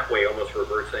approach it that way, almost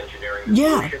reverse engineering the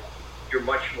solution, you're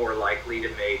much more likely to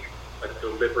make a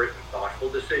deliberate and thoughtful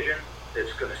decision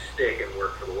that's going to stick and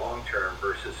work for the long term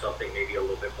versus something maybe a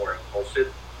little bit more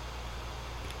impulsive.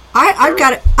 I've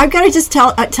got to just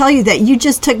tell you that you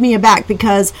just took me aback,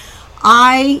 because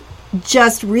I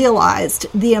just realized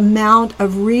the amount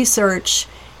of research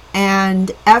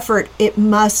and effort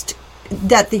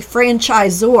that the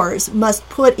franchisors must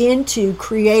put into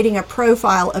creating a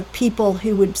profile of people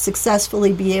who would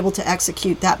successfully be able to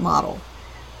execute that model.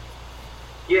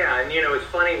 Yeah, and you know, it's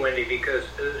funny, Wendy, because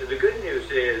the good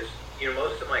news is, you know,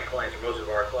 most of my clients, or most of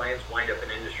our clients, wind up in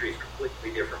industries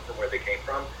completely different from where they came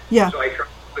from. Yeah. So I try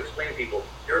to explain to people,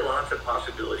 there are lots of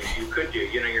possibilities you could do.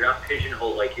 You know, you're not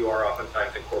pigeonholed like you are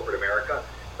oftentimes in corporate America.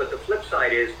 But the flip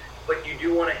side is, but you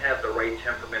do want to have the right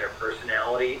temperament or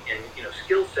personality and, you know,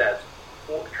 skill sets,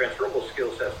 transferable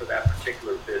skill sets for that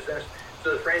particular business.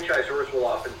 So the franchisors will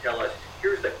often tell us,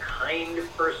 here's the kind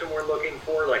of person we're looking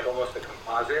for, like almost a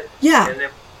composite. Yeah. And then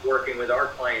working with our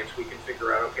clients, we can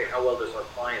figure out, okay, how well does our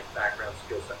client's background,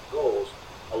 skill set, and goals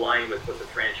align with what the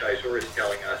franchisor is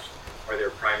telling us are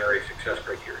their primary success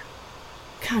criteria.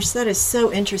 Gosh, that is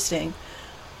so interesting.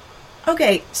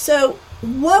 Okay, so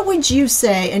what would you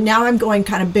say, and now I'm going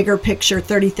kind of bigger picture,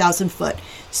 30,000 foot.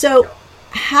 So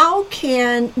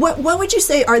what would you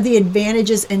say are the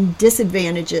advantages and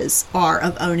disadvantages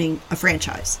of owning a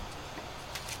franchise?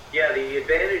 Yeah, the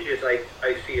advantages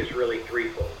I see is really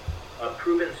threefold. A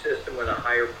proven system with a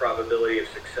higher probability of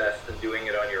success than doing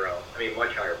it on your own. I mean,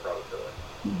 much higher probability.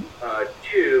 Mm-hmm.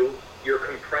 2, you're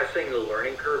compressing the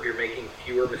learning curve. You're making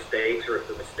fewer mistakes, or if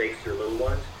the mistakes are little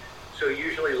ones. So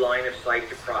usually line of sight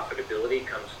to profitability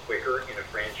comes quicker in a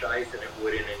franchise than it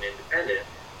would in an independent,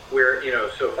 where,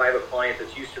 so if I have a client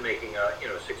that's used to making a,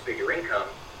 six-figure income,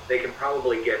 they can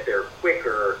probably get there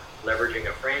quicker leveraging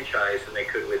a franchise than they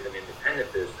could with an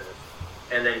independent business.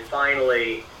 And then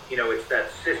finally, it's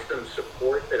that system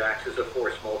support that acts as a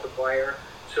force multiplier,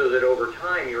 so that over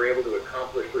time you're able to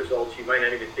accomplish results you might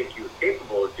not even think you were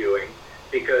capable of doing,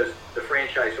 because the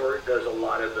franchisor does a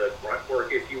lot of the grunt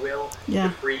work, if you will, to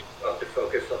free you up to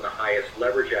focus on the highest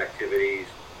leverage activities,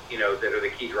 that are the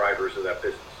key drivers of that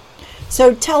business.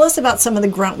 So tell us about some of the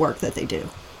grunt work that they do.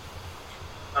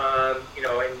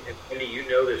 And Wendy, you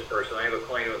know this person. I have a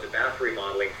client who owns a bath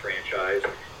remodeling franchise,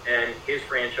 and his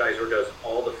franchisor does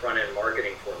all the front-end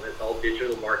marketing for him. It's all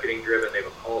digital marketing driven. They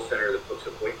have a call center that books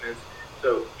appointments.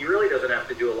 So he really doesn't have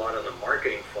to do a lot on the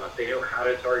marketing front. They know how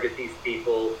to target these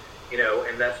people,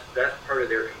 and that's part of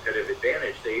their competitive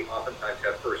advantage. They oftentimes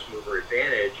have first mover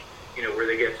advantage, where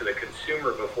they get to the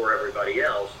consumer before everybody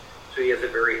else. So he has a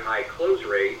very high close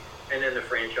rate, and then the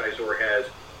franchisor has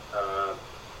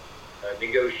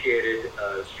negotiated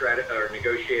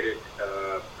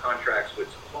contracts with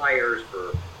suppliers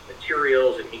for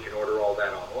materials, and he can order all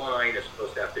that online as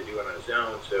opposed to have to do it on his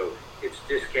own. So it's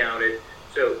discounted.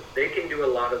 So they can do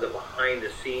a lot of the behind the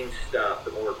scenes stuff,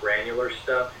 the more granular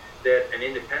stuff that an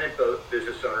independent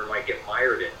business owner might get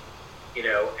mired in,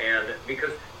 and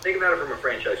because think about it from a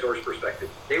franchisor's perspective.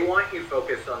 They want you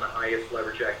focused on the highest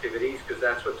leverage activities, because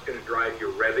that's what's going to drive your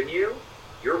revenue,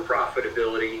 your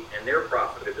profitability, and their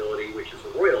profitability, which is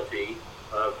a royalty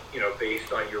of,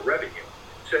 based on your revenue.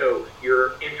 So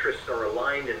your interests are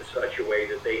aligned in such a way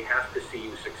that they have to see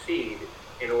you succeed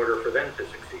in order for them to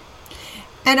succeed.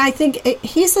 And I think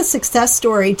he's a success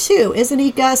story too, isn't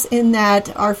he, Gus, in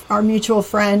that our mutual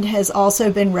friend has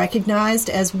also been recognized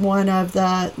as one of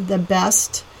the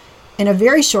best in a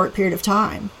very short period of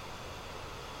time.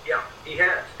 Yeah, he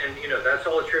has. And, that's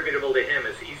all attributable to him.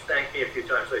 As he's thanked me a few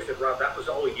times. I said, Rob, that was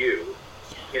all you.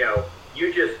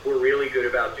 You just were really good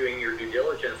about doing your due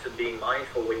diligence and being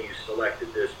mindful when you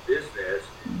selected this business,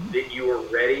 that you were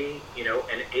ready,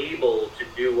 and able to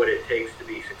do what it takes to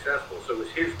be successful. So it was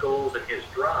his goals and his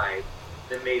drive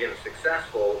that made him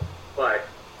successful, but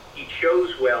he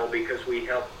chose well because we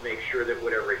helped make sure that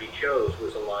whatever he chose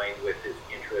was aligned with his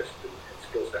interests and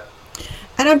skill set.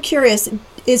 And I'm curious,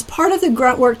 is part of the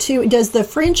grunt work too, does the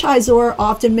franchisor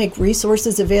often make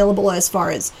resources available as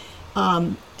far as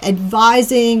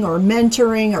advising or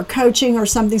mentoring or coaching or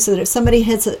something, so that if somebody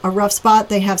hits a rough spot,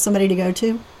 they have somebody to go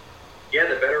to? Yeah,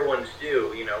 the better ones do.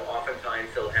 Oftentimes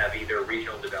they'll have either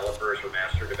regional developers or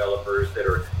master developers that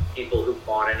are people who've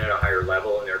bought in at a higher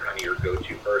level and they're kind of your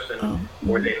go-to person.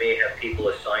 Or they may have people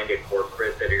assigned at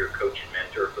corporate that are your coach and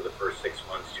mentor for the first 6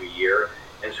 months to a year.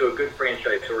 And so a good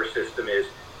franchisor system is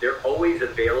they're always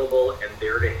available and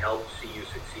there to help see you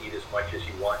succeed as much as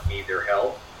you want, need their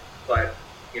help. But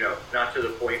not to the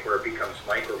point where it becomes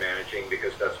micromanaging,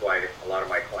 because that's why a lot of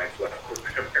my clients left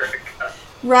corporate America.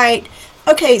 Right.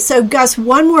 Okay, so Gus,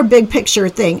 one more big picture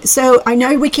thing. So I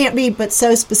know we can't be but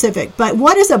so specific, but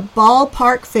what is a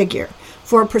ballpark figure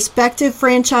for a prospective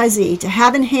franchisee to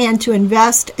have in hand to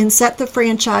invest and set the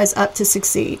franchise up to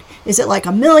succeed? Is it like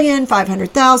 $1 million,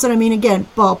 $500,000? I mean, again,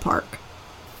 ballpark.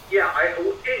 Yeah,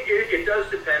 it does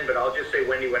depend, but I'll just say,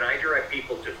 Wendy, when I direct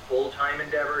people to full-time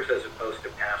endeavors as opposed to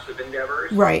passive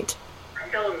endeavors, right, I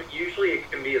tell them usually it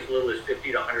can be as little as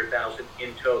 $50,000 to $100,000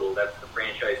 in total. That's the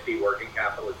franchise fee, working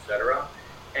capital, etc.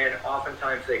 And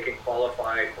oftentimes they can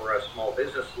qualify for a small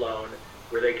business loan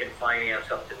where they can finance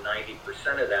up to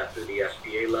 90% of that through the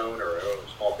SBA loan or a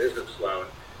small business loan.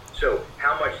 So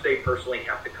how much they personally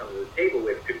have to come to the table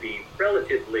with could be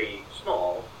relatively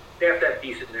small. They have to have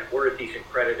decent net worth, decent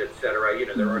credit, etc.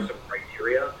 There are some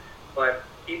criteria, but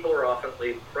people are often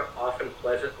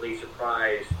pleasantly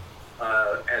surprised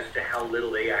as to how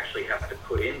little they actually have to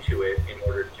put into it in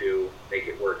order to make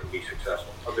it work and be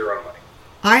successful of their own money.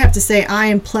 I have to say, I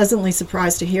am pleasantly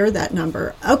surprised to hear that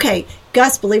number. Okay,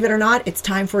 Gus, believe it or not, it's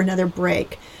time for another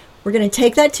break. We're going to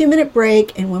take that 2-minute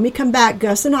break, and when we come back,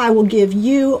 Gus and I will give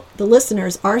you, the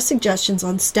listeners, our suggestions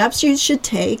on steps you should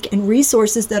take and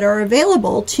resources that are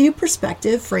available to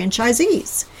prospective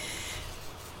franchisees.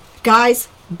 Guys,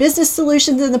 business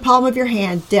solutions in the palm of your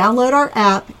hand. Download our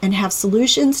app and have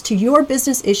solutions to your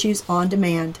business issues on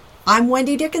demand. I'm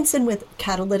Wendy Dickinson with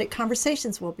Catalytic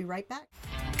Conversations. We'll be right back.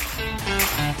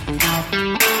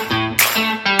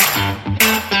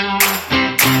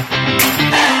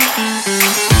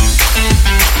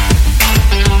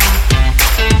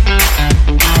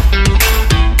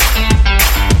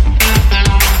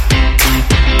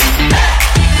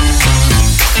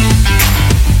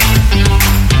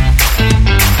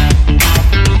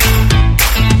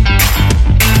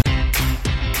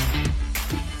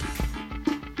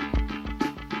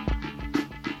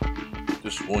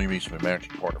 This is William Eastman,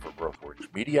 Managing Partner for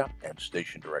GrowthWorks Media and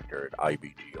Station Director at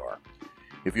IBGR.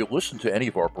 If you listen to any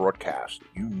of our broadcasts,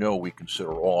 you know we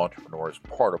consider all entrepreneurs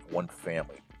part of one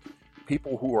family.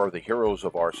 People who are the heroes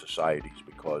of our societies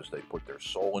because they put their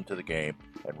soul into the game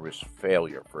and risk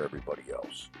failure for everybody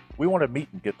else. We want to meet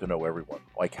and get to know everyone,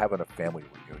 like having a family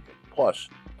reunion. Plus,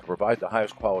 to provide the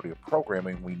highest quality of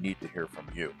programming, we need to hear from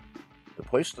you. The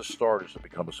place to start is to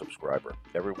become a subscriber.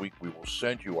 Every week we will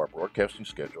send you our broadcasting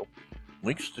schedule,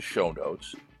 links to show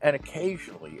notes, and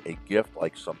occasionally a gift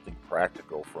like something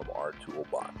practical from our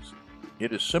toolbox.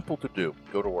 It is simple to do.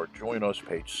 Go to our Join Us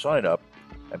page, sign up,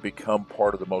 and become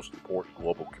part of the most important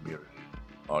global community,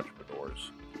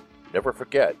 entrepreneurs. Never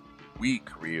forget, we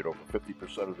create over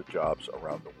 50% of the jobs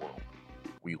around the world.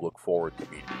 We look forward to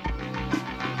meeting you.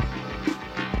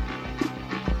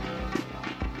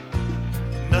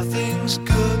 Nothing's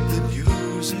good that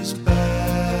uses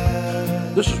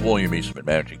bad. This is William Eastman,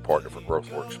 Managing Partner for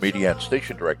GrowthWorks Media and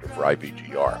Station Director for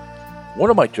IBGR. One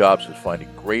of my jobs is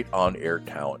finding great on-air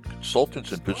talent,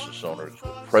 consultants and business owners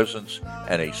with presence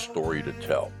and a story to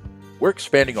tell. We're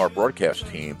expanding our broadcast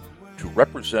team to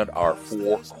represent our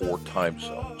 4 core time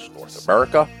zones: North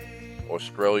America,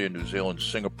 Australia, New Zealand,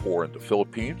 Singapore, and the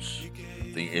Philippines,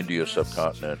 the India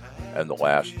subcontinent, and the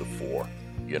last of 4,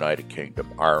 United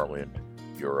Kingdom, Ireland,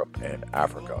 Europe, and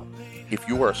Africa. If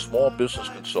you are a small business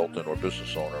consultant or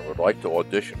business owner and would like to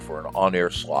audition for an on-air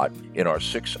slot in our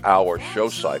 6-hour show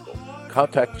cycle,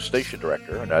 contact the station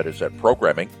director, and that is at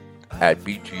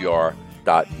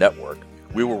programming@bgr.network.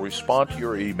 We will respond to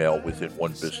your email within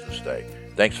 1 business day.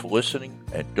 Thanks for listening,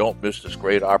 and don't miss this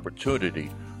great opportunity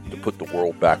to put the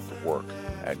world back to work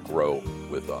and grow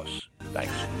with us.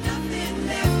 Thanks.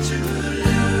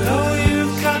 No,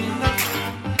 you've got nothing.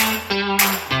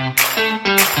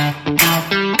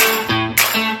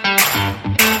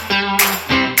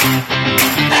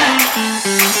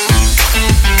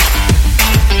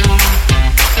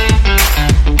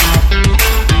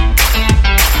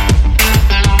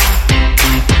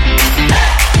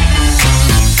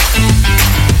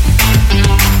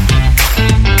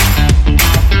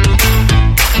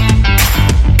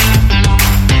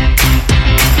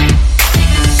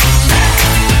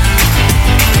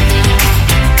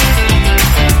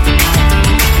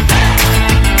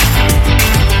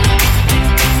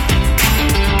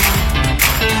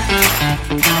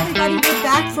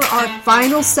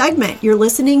 Final segment. You're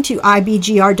listening to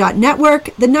IBGR.network,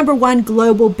 the #1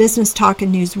 global business talk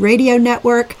and news radio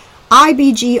network,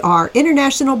 IBGR,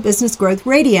 International Business Growth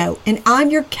Radio, and I'm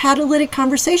your Catalytic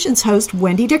Conversations host,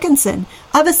 Wendy Dickinson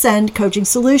of Ascend Coaching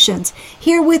Solutions,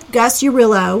 here with Gus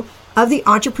Urillo of the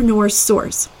Entrepreneur's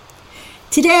Source.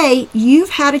 Today,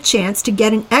 you've had a chance to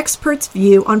get an expert's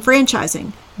view on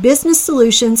franchising. Business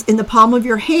solutions in the palm of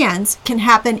your hands can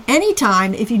happen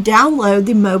anytime if you download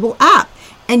the mobile app.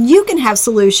 And you can have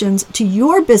solutions to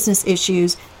your business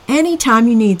issues anytime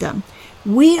you need them.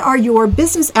 We are your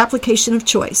business application of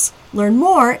choice. Learn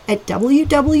more at www.ibgr.app.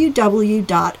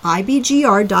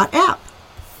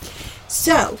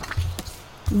 So,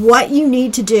 what you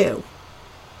need to do.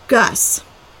 Gus,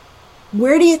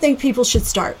 where do you think people should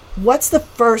start? What's the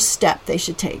first step they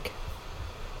should take?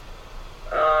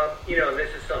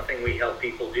 This is something we help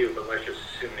people do, but let's just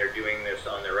assume they're doing this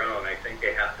on their own. I think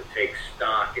they have to take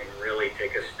stock and really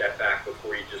take a step back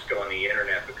before you just go on the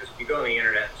internet, because if you go on the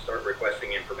internet and start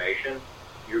requesting information,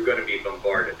 you're going to be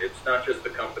bombarded. It's not just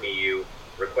the company you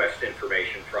request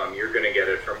information from, you're going to get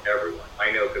it from everyone.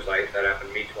 I know, because that happened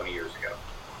to me 20 years ago.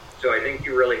 So I think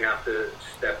you really have to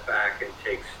step back and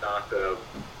take stock of,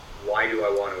 why do I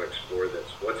want to explore this?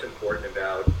 What's important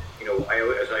about,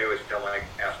 as I always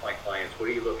ask my clients, what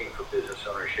are you looking for business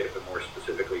ownership, and more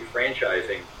specifically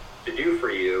franchising, to do for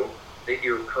you that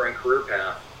your current career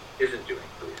path isn't doing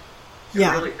for you? So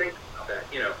really think about that,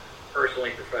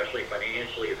 personally, professionally,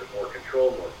 financially. Is it more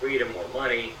control, more freedom, more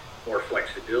money, more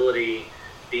flexibility,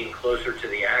 being closer to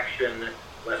the action,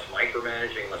 less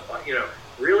micromanaging,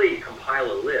 really compile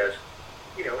a list,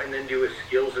 and then do a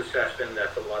skills assessment.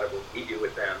 That's a lot of what we do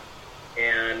with them.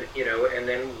 And, and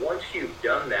then once you've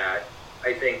done that,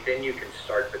 I think then you can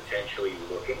start potentially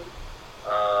looking.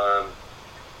 I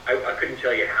couldn't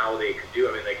tell you how they could do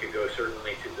it. I mean, they could go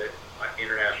certainly to the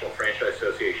International Franchise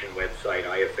Association website,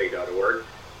 IFA.org,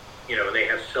 and they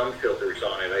have some filters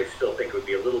on it. I still think it would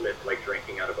be a little bit like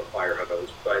drinking out of a fire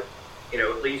hose. But,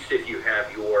 at least if you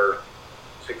have your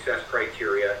success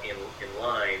criteria in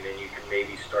line, then you can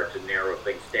maybe start to narrow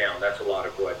things down. That's a lot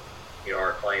of what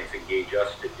our clients engage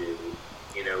us to do,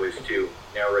 is to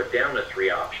narrow it down to 3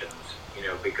 options,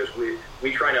 because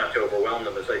we try not to overwhelm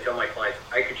them. As I tell my clients,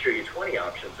 I could show you 20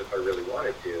 options if I really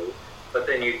wanted to, but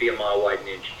then you'd be a mile wide and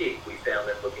inch deep. We found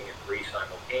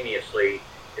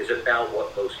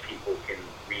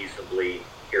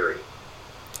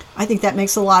I think that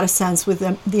makes a lot of sense with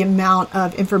the amount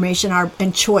of information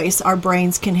and choice our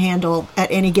brains can handle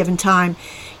at any given time.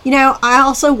 I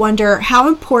also wonder, how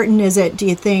important is it, do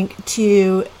you think,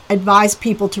 to advise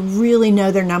people to really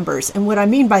know their numbers? And what I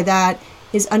mean by that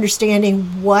is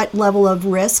understanding what level of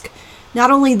risk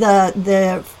not only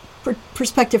the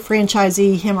prospective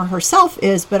franchisee, him or herself,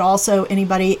 is, but also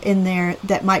anybody in there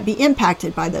that might be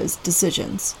impacted by those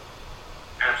decisions.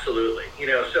 Absolutely.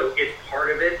 So it's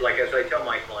part of it. Like, as I tell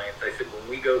my clients, I said, when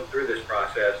we go through this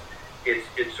process,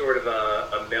 it's sort of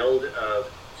a meld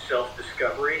of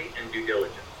self-discovery and due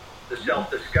diligence. The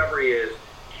self-discovery is,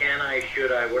 can I,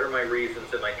 should I, what are my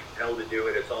reasons, am I compelled to do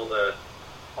it? It's all the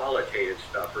qualitative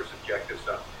stuff or subjective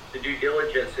stuff. The due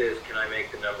diligence is, can I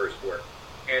make the numbers work?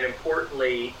 And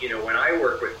importantly, when I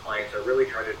work with clients, I really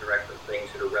try to direct them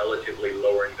things that are relatively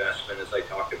lower investment, as I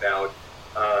talked about,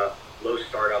 low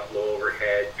startup, low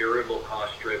overhead, variable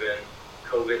cost driven,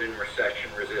 COVID and recession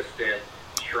resistant,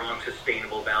 strong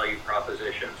sustainable value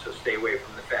propositions, so stay away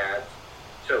from the fads.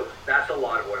 So that's a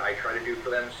lot of what I try to do for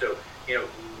them. So,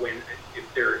 if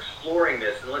they're exploring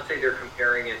this, and let's say they're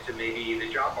comparing it to maybe the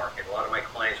job market, a lot of my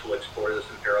clients will explore this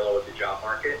in parallel with the job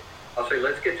market. I'll say,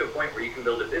 let's get to a point where you can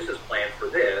build a business plan for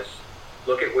this.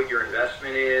 Look at what your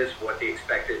investment is, what the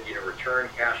expected, return,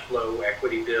 cash flow,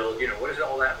 equity build, what does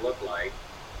all that look like?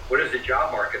 What does the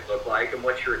job market look like? And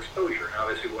what's your exposure? And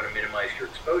obviously we want to minimize your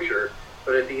exposure,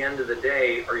 but at the end of the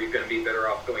day, are you going to be better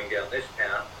off going down this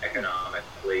path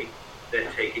economically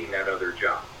than taking that other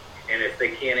job? And if they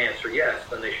can't answer yes,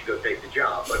 then they should go take the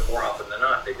job. But more often than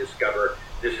not, they discover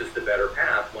this is the better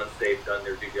path once they've done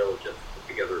their due diligence and put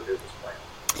together a business plan.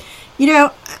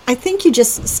 I think you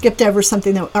just skipped over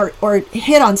something that, or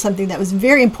hit on something that was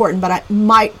very important, but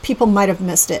people might have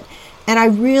missed it. And I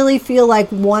really feel like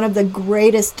one of the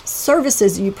greatest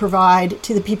services you provide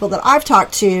to the people that I've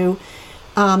talked to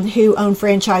who own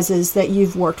franchises that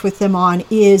you've worked with them on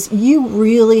is you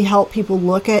really help people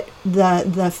look at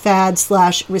the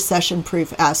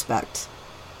fad/recession-proof aspect.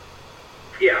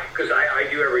 Yeah, because I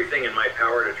do everything in my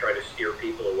power to try to steer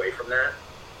people away from that.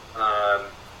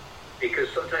 Because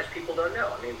sometimes people don't know.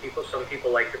 Some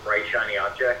people like the bright, shiny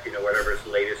object, whatever's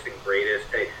latest and greatest.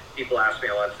 Hey, people ask me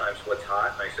a lot of times, what's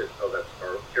hot? And I said, oh, that's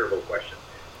a terrible question.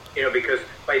 Because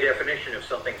by definition, if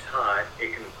something's hot,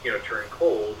 it can, turn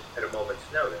cold at a moment's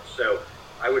notice. So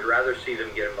I would rather see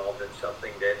them get involved in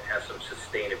something that has some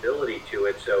sustainability to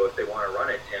it. So if they want to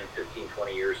run it 10, 15,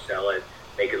 20 years, sell it,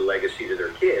 make it a legacy to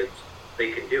their kids,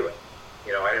 they can do it.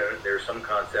 There's some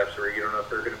concepts where you don't know if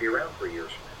they're going to be around 3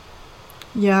 years from now.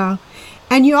 Yeah.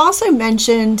 And you also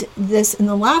mentioned this in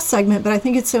the last segment, but I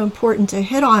think it's so important to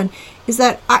hit on, is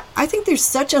that I think there's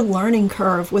such a learning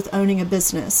curve with owning a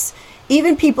business.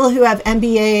 Even people who have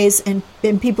MBAs and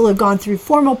people who have gone through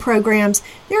formal programs,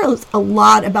 there's a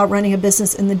lot about running a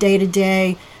business in the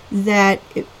day-to-day that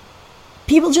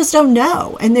people just don't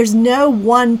know. And there's no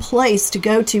one place to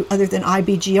go to other than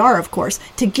IBGR, of course,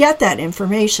 to get that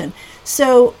information.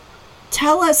 So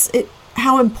tell us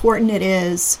how important it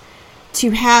is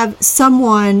to have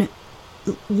someone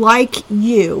like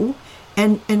you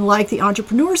and like the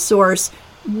Entrepreneur Source,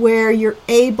 where you're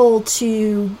able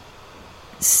to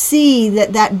see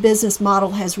that business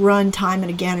model has run time and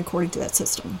again according to that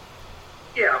system.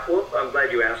 Yeah, well, I'm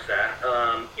glad you asked that.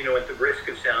 At the risk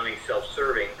of sounding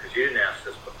self-serving, because you didn't ask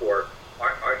this before,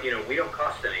 we don't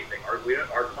cost anything.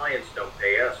 Our clients don't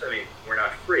pay us. We're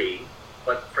not free,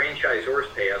 but franchisors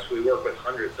pay us. We work with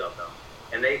hundreds of them,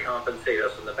 and they compensate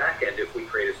us on the back end if we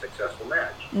create a successful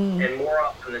match. And more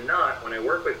often than not, when I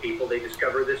work with people, they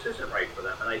discover this isn't right for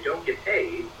them, and I don't get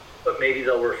paid, but maybe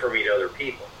they'll refer me to other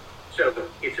people. So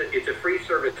it's a free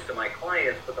service to my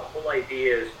clients, but the whole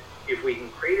idea is if we can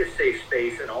create a safe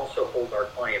space and also hold our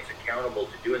clients accountable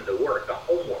to doing the work, the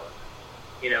homework,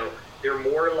 they're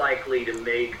more likely to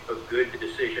make a good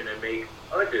decision and make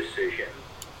a decision,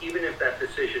 even if that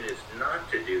decision is not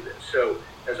to do this. So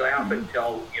as I often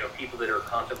tell, people that are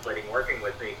contemplating working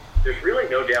with me, there's really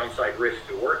no downside risk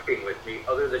to working with me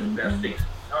other than investing some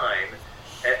time.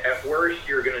 At worst,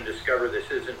 you're going to discover this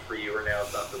isn't for you, or now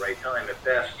it's not the right time. At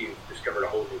best, you've discovered a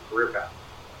whole new career path.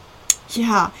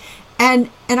 Yeah. And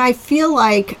I feel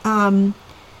like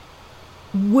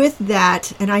with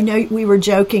that, and I know we were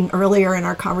joking earlier in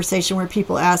our conversation where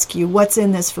people ask you, what's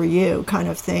in this for you kind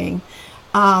of thing.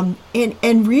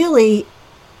 And really,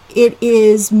 it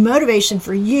is motivation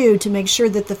for you to make sure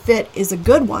that the fit is a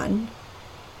good one,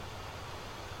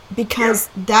 because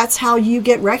that's how you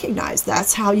get recognized.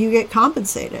 That's how you get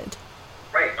compensated.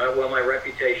 Right. Well, my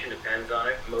reputation depends on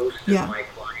it. Most of my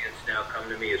clients now come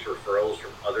to me as referrals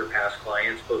from other past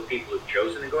clients, both people who've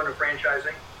chosen to go into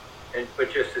franchising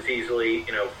but just as easily,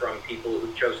 from people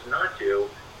who chose not to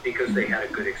because they had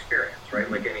a good experience, right?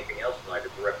 Like anything else in life,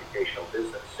 it's a reputational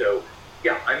business. So,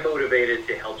 yeah, I'm motivated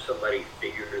to help somebody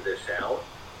figure this out.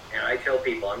 And I tell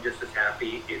people I'm just as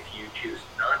happy if you choose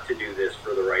not to do this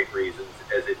for the right reasons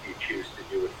as if you choose to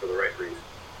do it for the right reasons.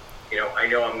 I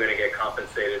know I'm going to get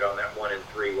compensated on that 1 in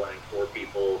 3, 1 in 4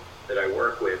 people that I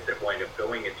work with that wind up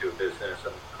going into a business.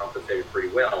 I'm compensated pretty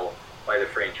well by the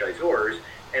franchisors,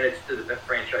 and it's to the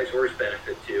franchisors'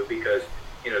 benefit too, because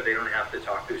they don't have to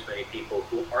talk to as many people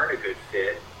who aren't a good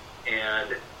fit,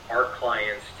 and our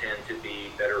clients tend to be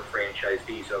better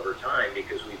franchisees over time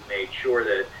because we've made sure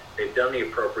that they've done the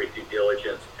appropriate due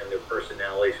diligence and their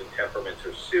personalities and temperaments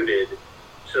are suited,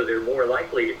 so they're more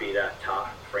likely to be that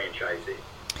top franchisee.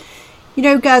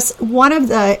 Gus, one of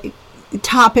the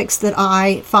topics that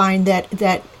I find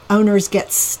that owners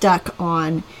get stuck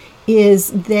on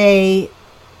is they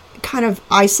kind of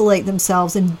isolate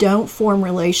themselves and don't form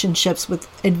relationships with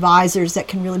advisors that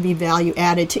can really be value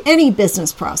added to any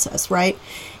business process, right?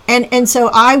 And so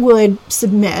I would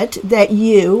submit that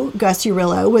you, Gus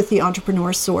Urillo, with the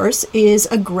Entrepreneur Source, is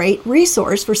a great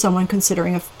resource for someone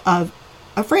considering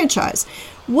a franchise.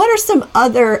 What are some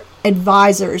other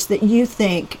advisors that you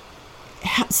think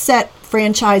set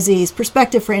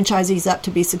prospective franchisees up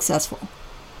to be successful?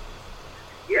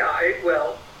 Yeah,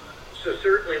 so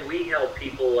certainly we help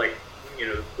people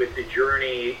with the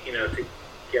journey, to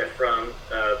get from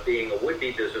being a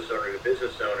would-be business owner to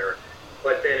business owner.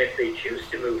 But then if they choose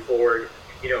to move forward,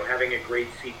 having a great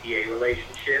CPA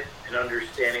relationship and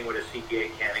understanding what a CPA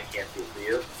can and can't do for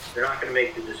you. They're not going to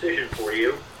make the decision for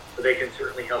you, but they can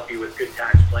certainly help you with good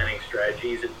tax planning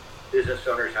strategies. And business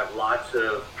owners have lots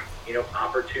of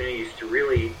opportunities to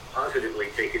really positively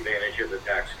take advantage of the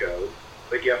tax code,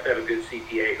 but you have to have a good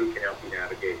CPA who can help you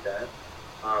navigate that.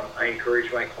 I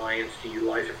encourage my clients to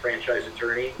utilize a franchise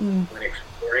attorney when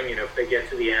exploring. If they get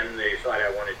to the end and they decide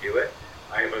I want to do it,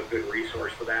 I have a good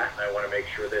resource for that, and I want to make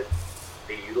sure that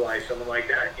they utilize someone like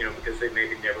that, because they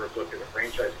maybe never have looked at a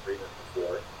franchise agreement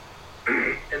before.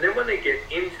 And then when they get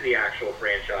into the actual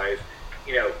franchise,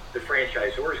 the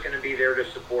franchisor is going to be there to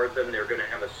support them. They're going to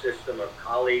have a system of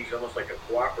colleagues, almost like a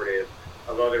cooperative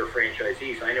of other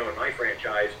franchisees. I know in my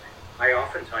franchise, I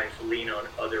oftentimes lean on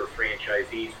other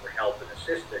franchisees for help and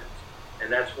assistance.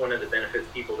 And that's one of the benefits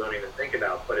people don't even think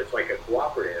about, but it's like a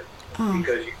cooperative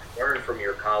because you can learn from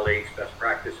your colleagues, best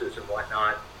practices and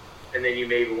whatnot. And then you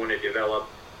maybe want to develop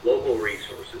local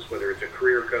resources, whether it's a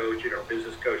career coach, a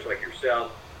business coach like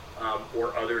yourself,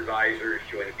 or other advisors,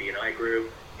 join a B&I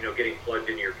group, getting plugged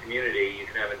into your community. You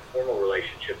can have informal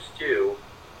relationships too,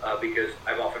 because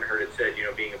I've often heard it said,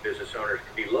 being a business owner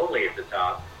can be lonely at the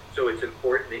top. So it's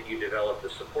important that you develop the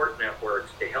support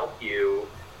networks to help you,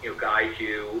 guide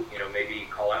you, maybe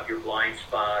call out your blind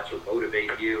spots or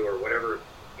motivate you or whatever,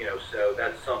 so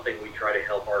that's something we try to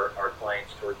help our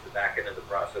clients towards the back end of the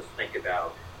process think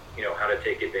about, how to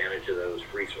take advantage of those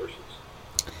resources.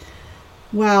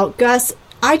 Wow, Gus,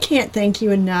 I can't thank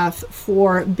you enough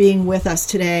for being with us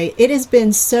today. It has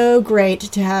been so great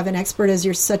to have an expert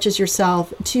such as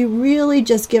yourself to really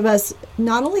just give us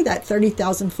not only that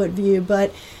 30,000 foot view,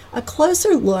 but a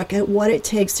closer look at what it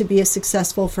takes to be a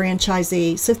successful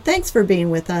franchisee. So thanks for being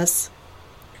with us.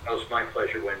 It was my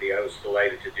pleasure, Wendy. I was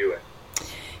delighted to do it.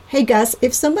 Hey, Gus,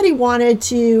 if somebody wanted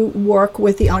to work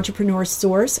with the Entrepreneur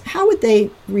Source, how would they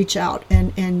reach out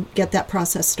and get that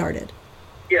process started?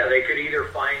 Yeah, they could either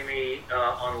find me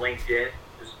on LinkedIn.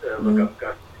 Just look up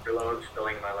Gus Urillo.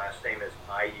 Spelling my last name is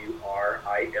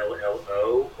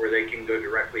Iurillo, or they can go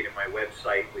directly to my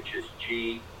website, which is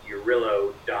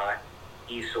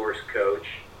gurillo.esourcecoach,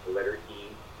 the letter E,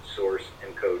 source,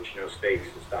 and coach, no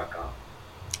spaces.com.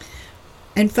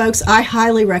 And folks, I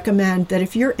highly recommend that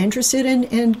if you're interested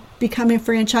in becoming a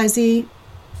franchisee,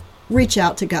 reach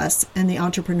out to Gus and the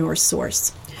Entrepreneur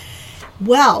Source.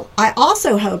 Well, I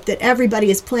also hope that everybody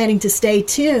is planning to stay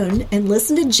tuned and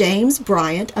listen to James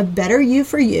Bryant of Better You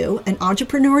for You, an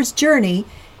entrepreneur's journey.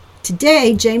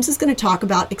 Today, James is going to talk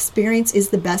about experience is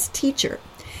the best teacher.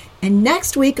 And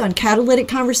next week on Catalytic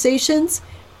Conversations,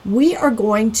 we are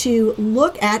going to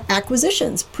look at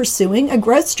acquisitions, pursuing a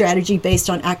growth strategy based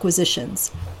on acquisitions.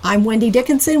 I'm Wendy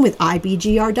Dickinson with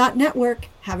IBGR.network.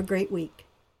 Have a great week.